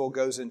gospel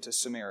goes into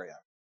Samaria.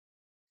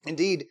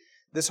 Indeed,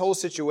 this whole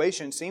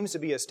situation seems to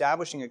be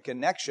establishing a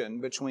connection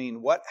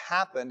between what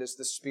happened as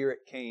the Spirit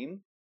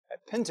came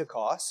at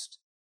Pentecost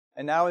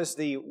and now as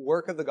the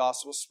work of the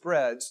gospel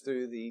spreads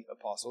through the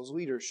apostles'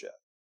 leadership.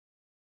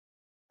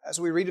 As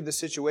we read of the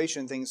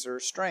situation, things are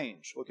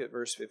strange. Look at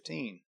verse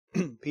 15.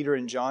 Peter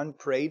and John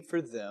prayed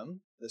for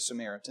them, the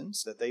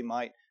Samaritans, that they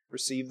might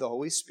receive the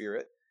Holy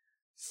Spirit,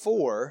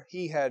 for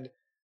he had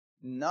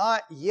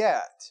not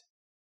yet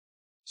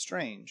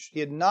strange. He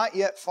had not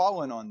yet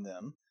fallen on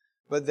them,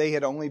 but they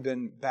had only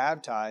been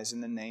baptized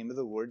in the name of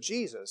the Lord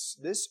Jesus.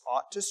 This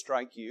ought to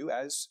strike you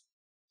as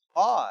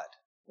odd.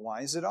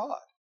 Why is it odd?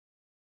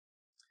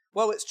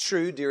 Well, it's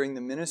true during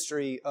the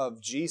ministry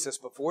of Jesus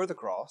before the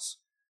cross,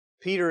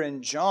 Peter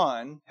and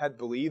John had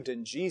believed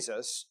in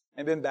Jesus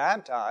and been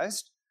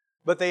baptized,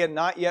 but they had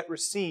not yet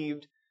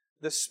received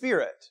the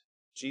Spirit.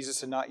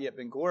 Jesus had not yet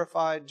been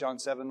glorified. John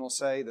 7 will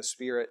say, the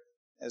Spirit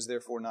has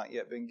therefore not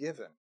yet been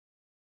given.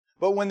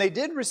 But when they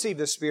did receive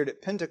the Spirit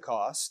at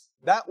Pentecost,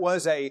 that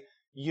was a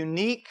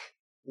unique,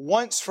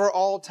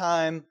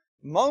 once-for-all-time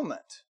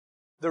moment.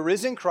 The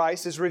risen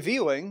Christ is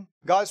revealing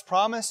God's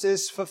promise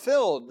is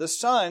fulfilled. The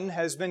Son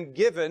has been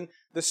given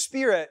the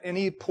Spirit, and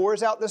He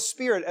pours out the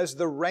Spirit as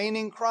the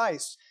reigning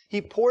Christ.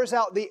 He pours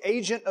out the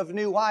agent of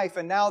new life,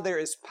 and now there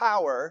is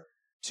power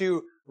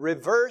to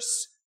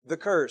reverse the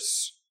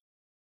curse.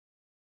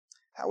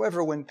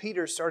 However, when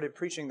Peter started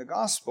preaching the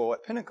gospel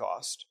at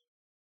Pentecost,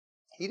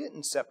 he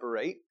didn't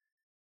separate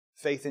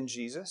faith in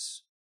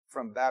Jesus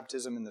from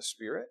baptism in the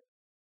Spirit.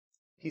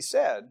 He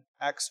said,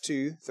 Acts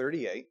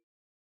 2:38,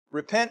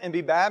 "Repent and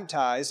be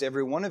baptized,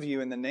 every one of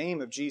you, in the name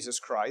of Jesus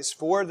Christ,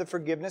 for the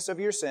forgiveness of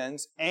your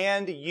sins,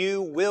 and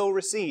you will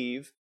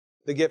receive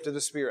the gift of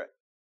the Spirit."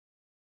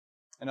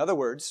 In other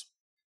words,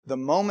 the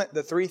moment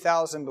the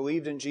 3,000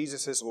 believed in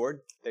Jesus as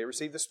Lord, they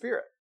received the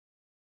Spirit.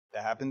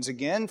 That happens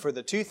again for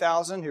the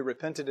 2,000 who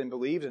repented and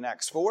believed in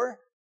Acts 4.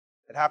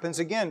 It happens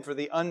again for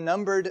the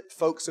unnumbered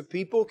folks of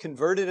people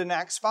converted in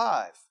Acts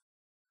 5.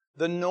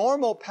 The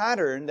normal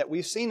pattern that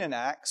we've seen in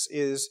Acts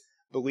is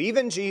believe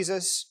in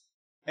Jesus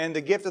and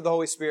the gift of the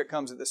Holy Spirit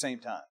comes at the same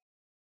time.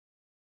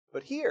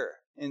 But here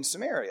in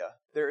Samaria,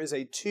 there is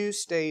a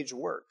two-stage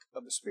work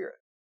of the Spirit.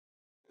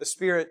 The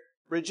Spirit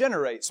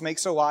regenerates,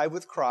 makes alive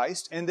with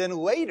Christ, and then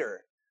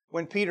later,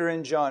 when Peter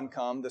and John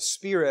come, the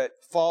Spirit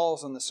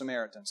falls on the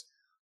Samaritans.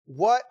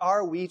 What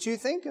are we to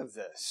think of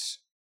this?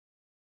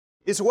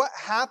 Is what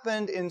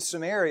happened in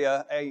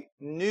Samaria a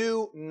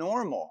new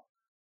normal,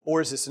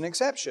 or is this an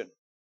exception?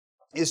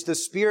 Is the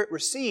Spirit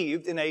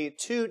received in a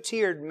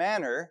two-tiered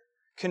manner,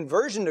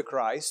 conversion to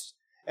Christ,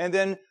 and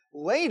then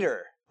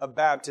later a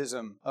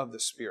baptism of the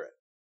Spirit?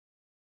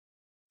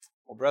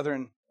 Well,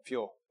 brethren, if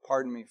you'll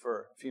pardon me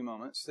for a few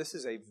moments, this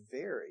is a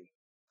very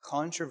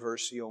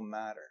controversial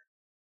matter.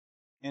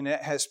 And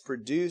it has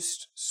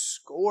produced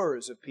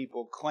scores of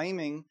people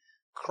claiming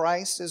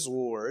Christ as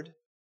Lord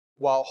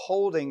while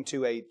holding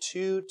to a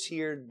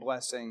two-tiered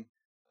blessing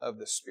of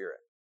the Spirit.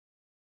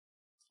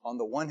 On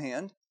the one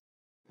hand,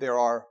 there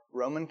are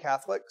Roman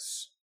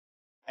Catholics,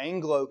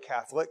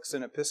 Anglo-Catholics,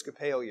 and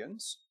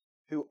Episcopalians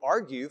who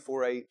argue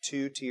for a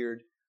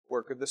two-tiered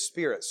work of the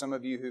Spirit. Some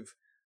of you who've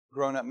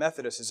grown up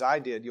Methodist, as I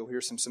did, you'll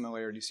hear some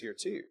similarities here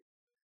too.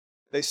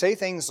 They say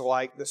things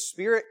like, the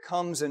Spirit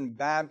comes in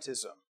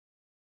baptism,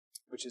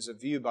 which is a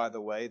view, by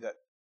the way, that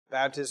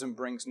baptism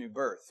brings new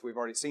birth. We've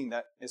already seen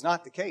that is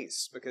not the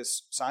case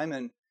because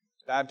Simon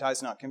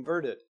baptized, not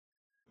converted.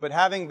 But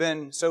having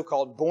been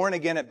so-called born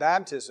again at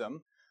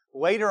baptism,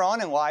 later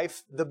on in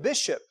life, the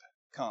bishop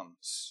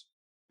comes,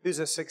 who's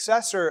a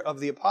successor of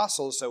the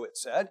apostles, so it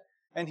said,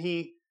 and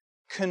he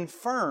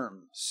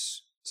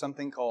confirms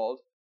something called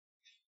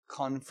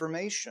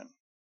confirmation.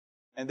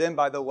 And then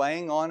by the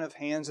laying on of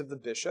hands of the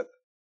bishop,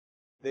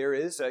 there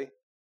is a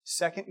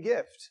second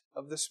gift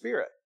of the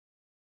Spirit.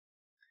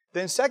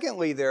 Then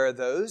secondly, there are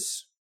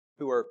those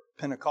who are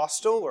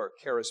Pentecostal or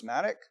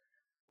charismatic,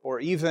 or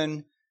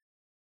even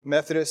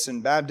Methodists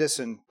and Baptists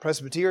and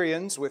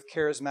Presbyterians with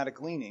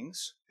charismatic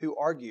leanings, who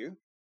argue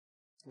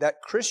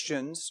that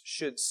Christians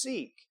should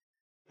seek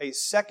a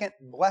second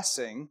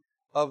blessing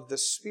of the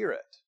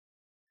Spirit.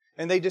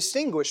 And they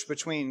distinguish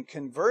between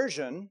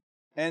conversion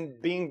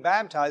and being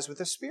baptized with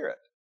the Spirit.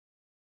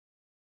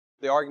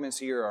 The arguments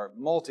here are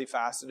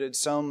multifaceted.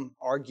 Some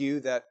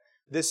argue that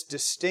this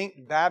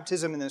distinct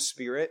baptism in the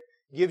Spirit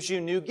gives you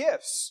new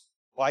gifts,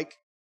 like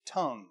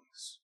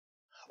tongues.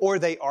 Or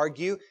they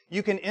argue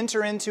you can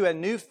enter into a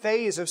new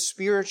phase of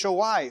spiritual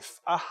life,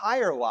 a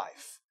higher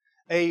life,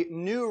 a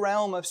new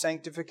realm of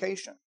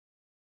sanctification.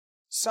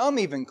 Some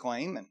even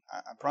claim, and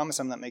I promise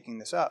I'm not making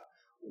this up,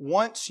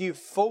 once you've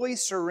fully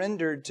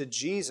surrendered to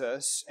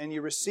Jesus and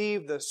you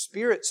receive the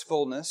Spirit's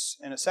fullness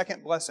and a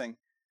second blessing,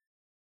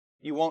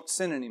 you won't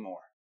sin anymore.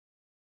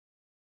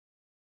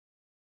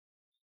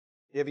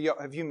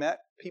 Have you met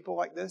people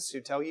like this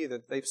who tell you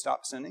that they've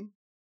stopped sinning?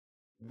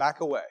 Back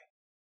away.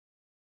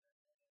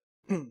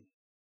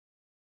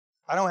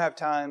 I don't have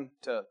time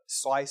to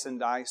slice and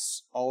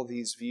dice all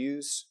these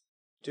views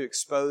to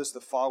expose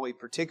the folly,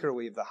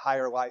 particularly of the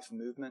higher life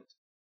movement,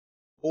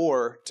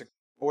 or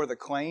the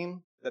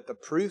claim that the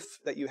proof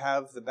that you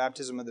have the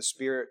baptism of the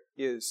Spirit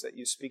is that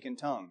you speak in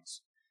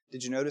tongues.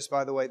 Did you notice,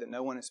 by the way, that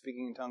no one is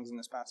speaking in tongues in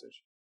this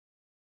passage?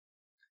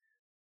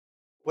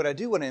 What I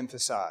do want to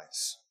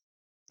emphasize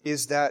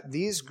is that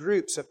these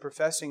groups of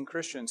professing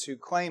Christians who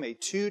claim a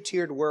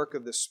two-tiered work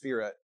of the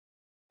Spirit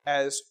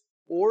as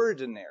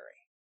ordinary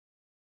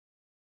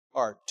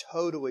are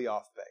totally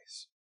off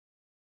base.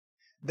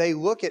 They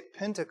look at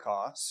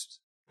Pentecost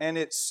and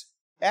its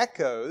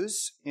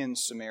echoes in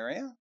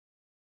Samaria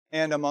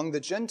and among the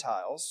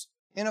Gentiles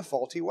in a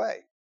faulty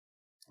way.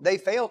 They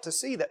fail to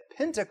see that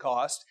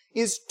Pentecost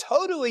is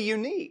totally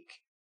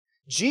unique.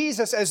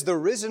 Jesus, as the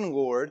risen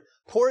Lord,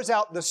 pours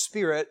out the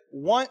Spirit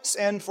once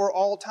and for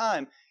all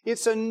time.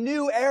 It's a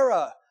new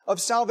era of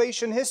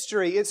salvation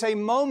history. It's a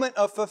moment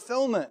of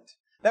fulfillment,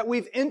 that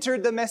we've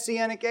entered the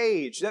Messianic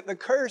age, that the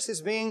curse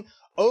is being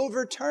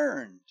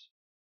overturned.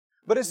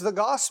 But as the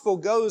gospel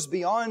goes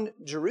beyond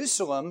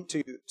Jerusalem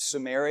to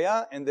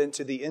Samaria and then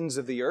to the ends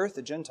of the earth,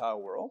 the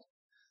Gentile world,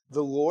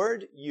 the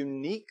Lord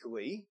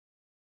uniquely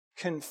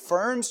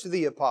confirms to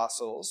the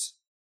apostles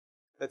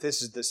that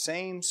this is the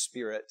same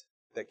Spirit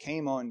that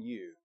came on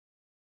you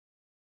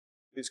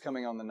who's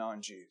coming on the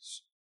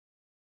non-Jews.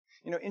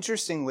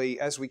 Interestingly,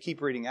 as we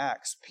keep reading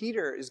Acts,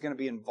 Peter is going to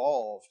be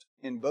involved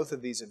in both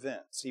of these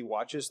events. He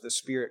watches the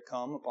Spirit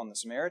come upon the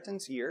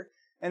Samaritans here,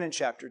 and in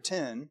chapter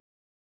 10,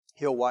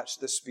 he'll watch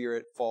the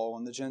Spirit fall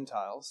on the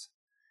Gentiles.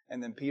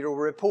 And then Peter will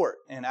report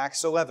in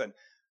Acts 11,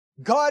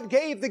 God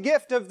gave the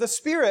gift of the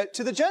Spirit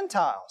to the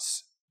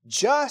Gentiles,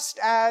 just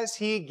as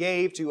He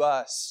gave to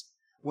us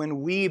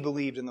when we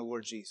believed in the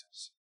Lord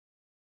Jesus.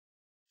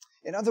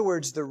 In other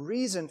words, the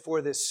reason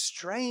for this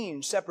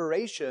strange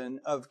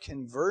separation of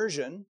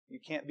conversion, you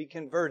can't be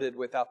converted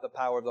without the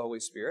power of the Holy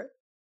Spirit,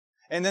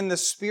 and then the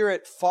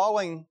Spirit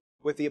falling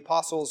with the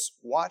apostles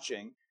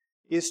watching,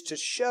 is to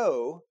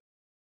show,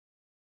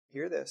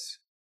 hear this,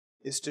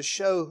 is to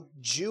show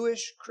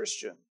Jewish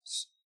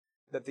Christians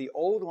that the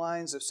old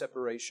lines of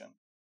separation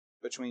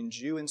between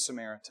Jew and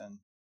Samaritan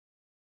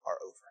are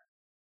over.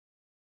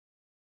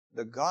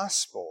 The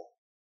gospel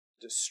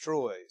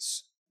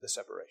destroys the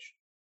separation.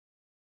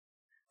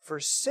 For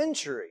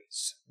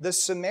centuries, the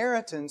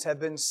Samaritans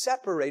have been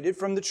separated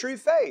from the true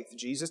faith.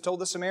 Jesus told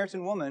the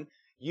Samaritan woman,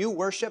 you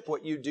worship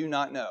what you do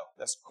not know.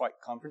 That's quite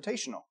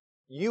confrontational.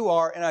 You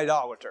are an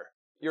idolater.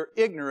 You're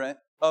ignorant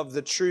of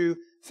the true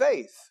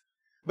faith.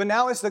 But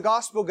now as the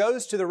gospel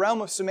goes to the realm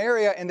of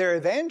Samaria and they're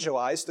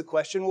evangelized, the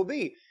question will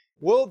be,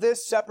 will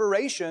this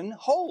separation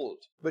hold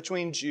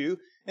between Jew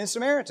and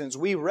Samaritans?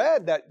 We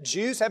read that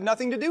Jews have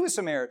nothing to do with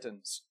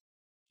Samaritans.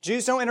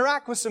 Jews don't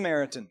interact with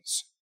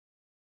Samaritans.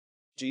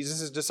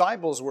 Jesus'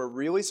 disciples were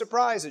really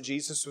surprised that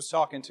Jesus was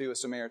talking to a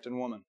Samaritan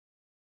woman.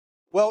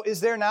 Well,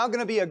 is there now going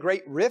to be a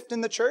great rift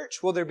in the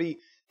church? Will there be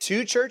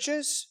two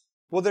churches?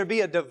 Will there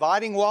be a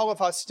dividing wall of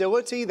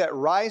hostility that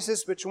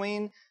rises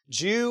between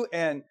Jew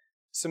and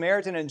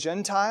Samaritan and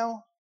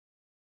Gentile?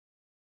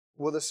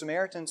 Will the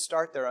Samaritans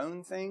start their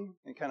own thing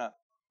and kind of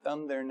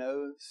thumb their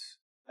nose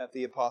at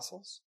the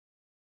apostles?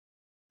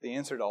 The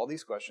answer to all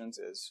these questions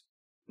is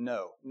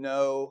no,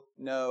 no,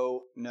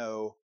 no,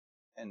 no,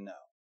 and no.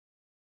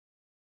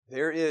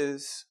 There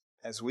is,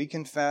 as we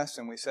confess,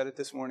 and we said it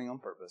this morning on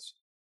purpose,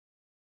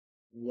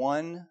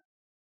 one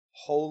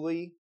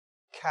holy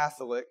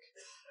Catholic,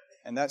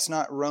 and that's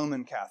not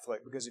Roman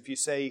Catholic, because if you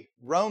say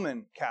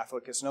Roman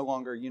Catholic, it's no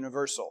longer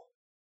universal.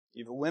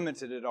 You've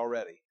limited it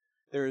already.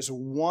 There is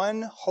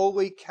one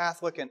holy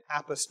Catholic and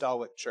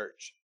apostolic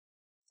church,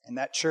 and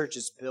that church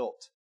is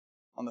built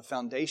on the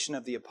foundation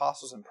of the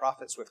apostles and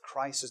prophets with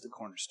Christ as the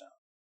cornerstone.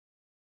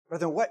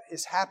 Brother, what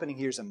is happening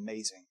here is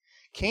amazing.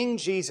 King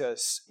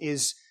Jesus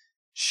is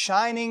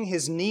shining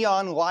His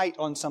neon light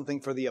on something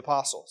for the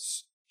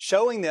apostles,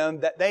 showing them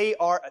that they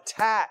are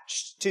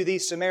attached to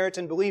these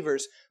Samaritan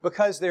believers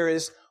because there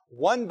is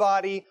one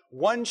body,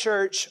 one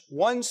church,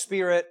 one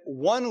Spirit,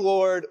 one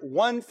Lord,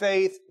 one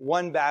faith,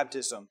 one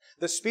baptism.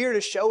 The Spirit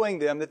is showing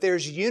them that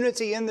there's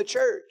unity in the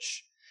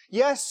church.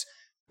 Yes,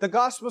 the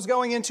gospel's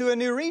going into a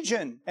new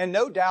region and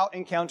no doubt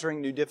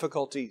encountering new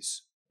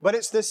difficulties. But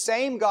it's the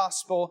same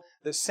gospel,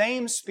 the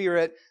same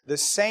Spirit, the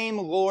same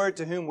Lord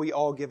to whom we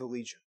all give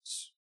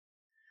allegiance.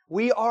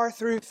 We are,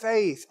 through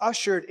faith,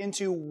 ushered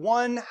into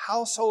one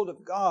household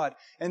of God.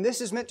 And this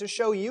is meant to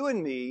show you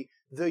and me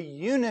the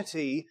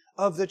unity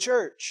of the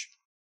church.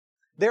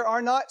 There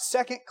are not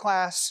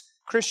second-class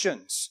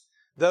Christians.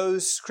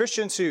 Those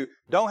Christians who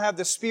don't have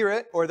the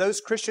Spirit, or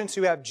those Christians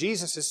who have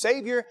Jesus as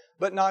Savior,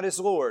 but not as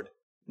Lord.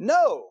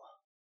 No!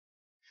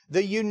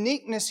 The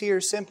uniqueness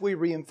here simply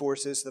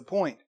reinforces the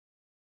point.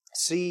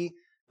 See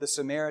the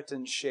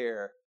Samaritans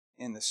share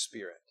in the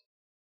Spirit.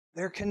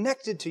 They're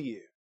connected to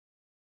you.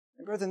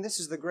 And brethren, this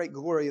is the great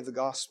glory of the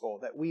gospel,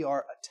 that we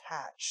are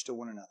attached to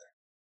one another.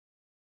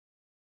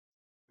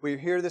 We're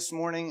here this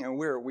morning and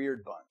we're a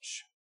weird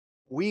bunch.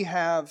 We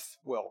have,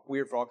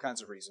 weird for all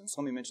kinds of reasons.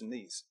 Let me mention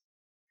these.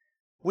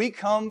 We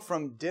come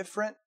from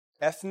different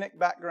ethnic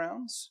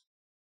backgrounds,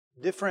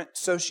 different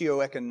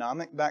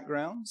socioeconomic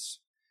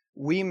backgrounds.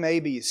 We may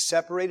be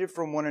separated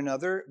from one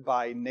another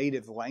by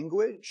native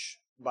language,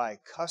 by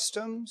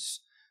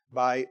customs,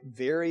 by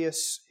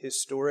various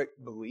historic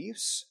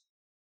beliefs.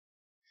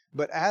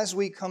 But as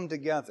we come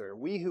together,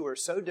 we who are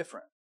so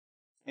different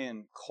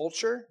in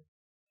culture,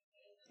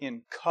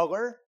 in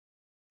color,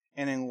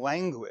 and in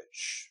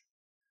language,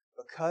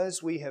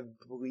 because we have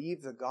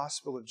believed the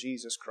gospel of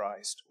Jesus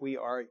Christ, we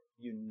are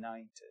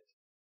united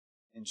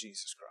in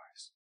Jesus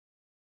Christ.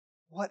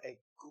 What a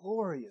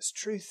glorious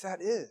truth that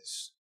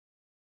is.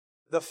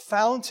 The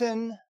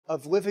fountain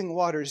of living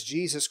waters,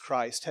 Jesus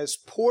Christ, has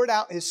poured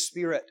out His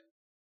Spirit.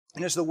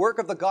 And as the work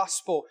of the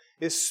gospel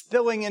is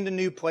spilling into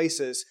new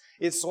places,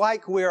 it's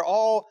like we're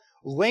all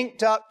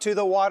linked up to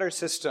the water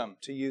system,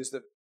 to use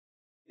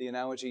the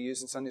analogy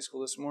used in Sunday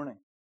school this morning.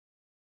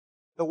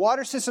 The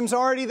water system's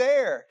already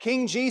there.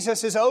 King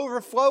Jesus is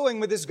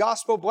overflowing with His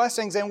gospel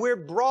blessings, and we're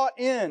brought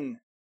in.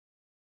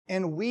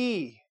 And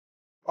we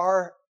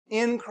are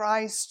in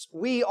Christ.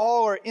 We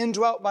all are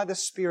indwelt by the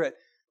Spirit.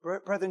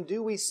 Brethren,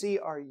 do we see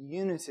our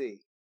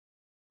unity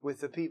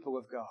with the people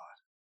of God?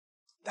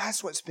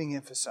 That's what's being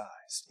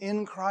emphasized.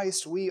 In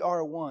Christ we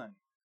are one.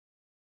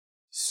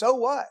 So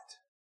what?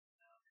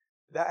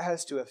 That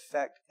has to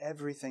affect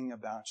everything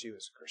about you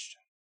as a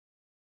Christian.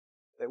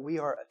 That we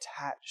are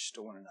attached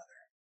to one another.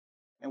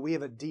 And we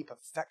have a deep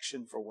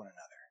affection for one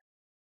another.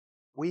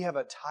 We have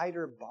a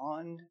tighter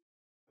bond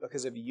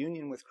because of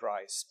union with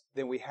Christ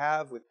than we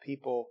have with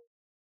people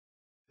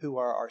who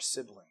are our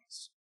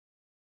siblings.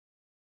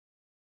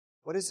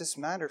 What does this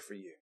matter for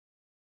you?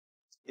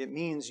 It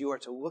means you are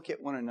to look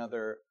at one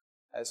another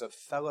as a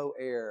fellow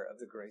heir of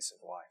the grace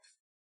of life,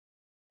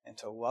 and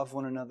to love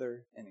one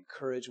another and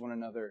encourage one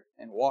another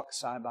and walk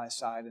side by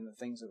side in the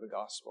things of the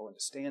gospel and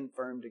to stand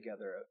firm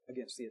together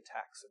against the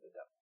attacks of the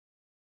devil.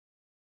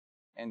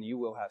 And you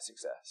will have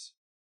success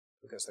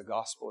because the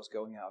gospel is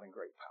going out in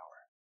great power.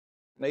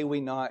 May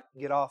we not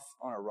get off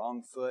on a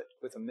wrong foot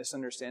with a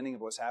misunderstanding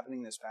of what's happening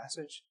in this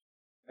passage.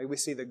 May we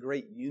see the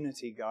great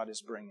unity God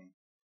is bringing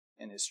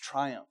and His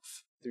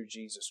triumph through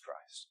Jesus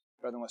Christ.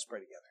 Brethren, let's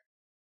pray together.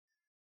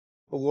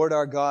 O Lord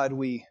our God,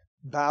 we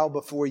bow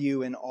before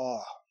You in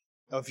awe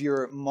of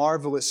Your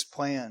marvelous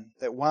plan,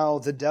 that while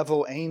the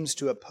devil aims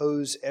to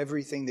oppose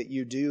everything that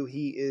You do,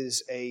 he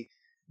is a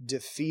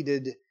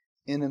defeated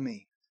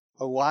enemy,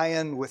 a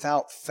lion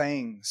without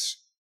fangs.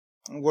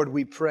 Lord,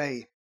 we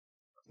pray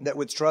that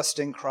with trust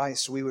in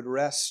Christ we would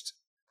rest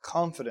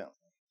confidently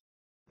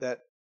that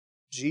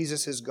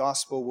Jesus'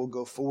 gospel will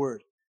go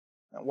forward.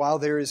 And while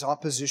there is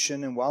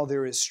opposition and while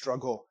there is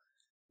struggle,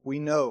 we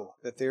know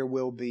that there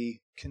will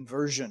be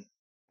conversion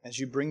as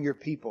You bring Your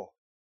people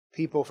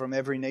from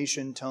every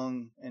nation,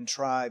 tongue, and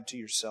tribe to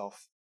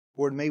Yourself.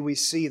 Lord, may we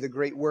see the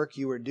great work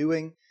You are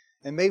doing,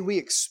 and may we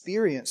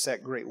experience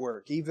that great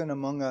work, even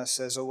among us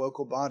as a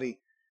local body,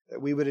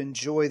 that we would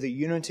enjoy the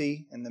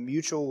unity and the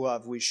mutual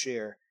love we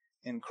share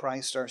in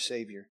Christ our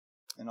Savior.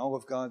 And all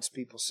of God's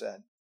people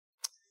said,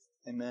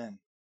 Amen.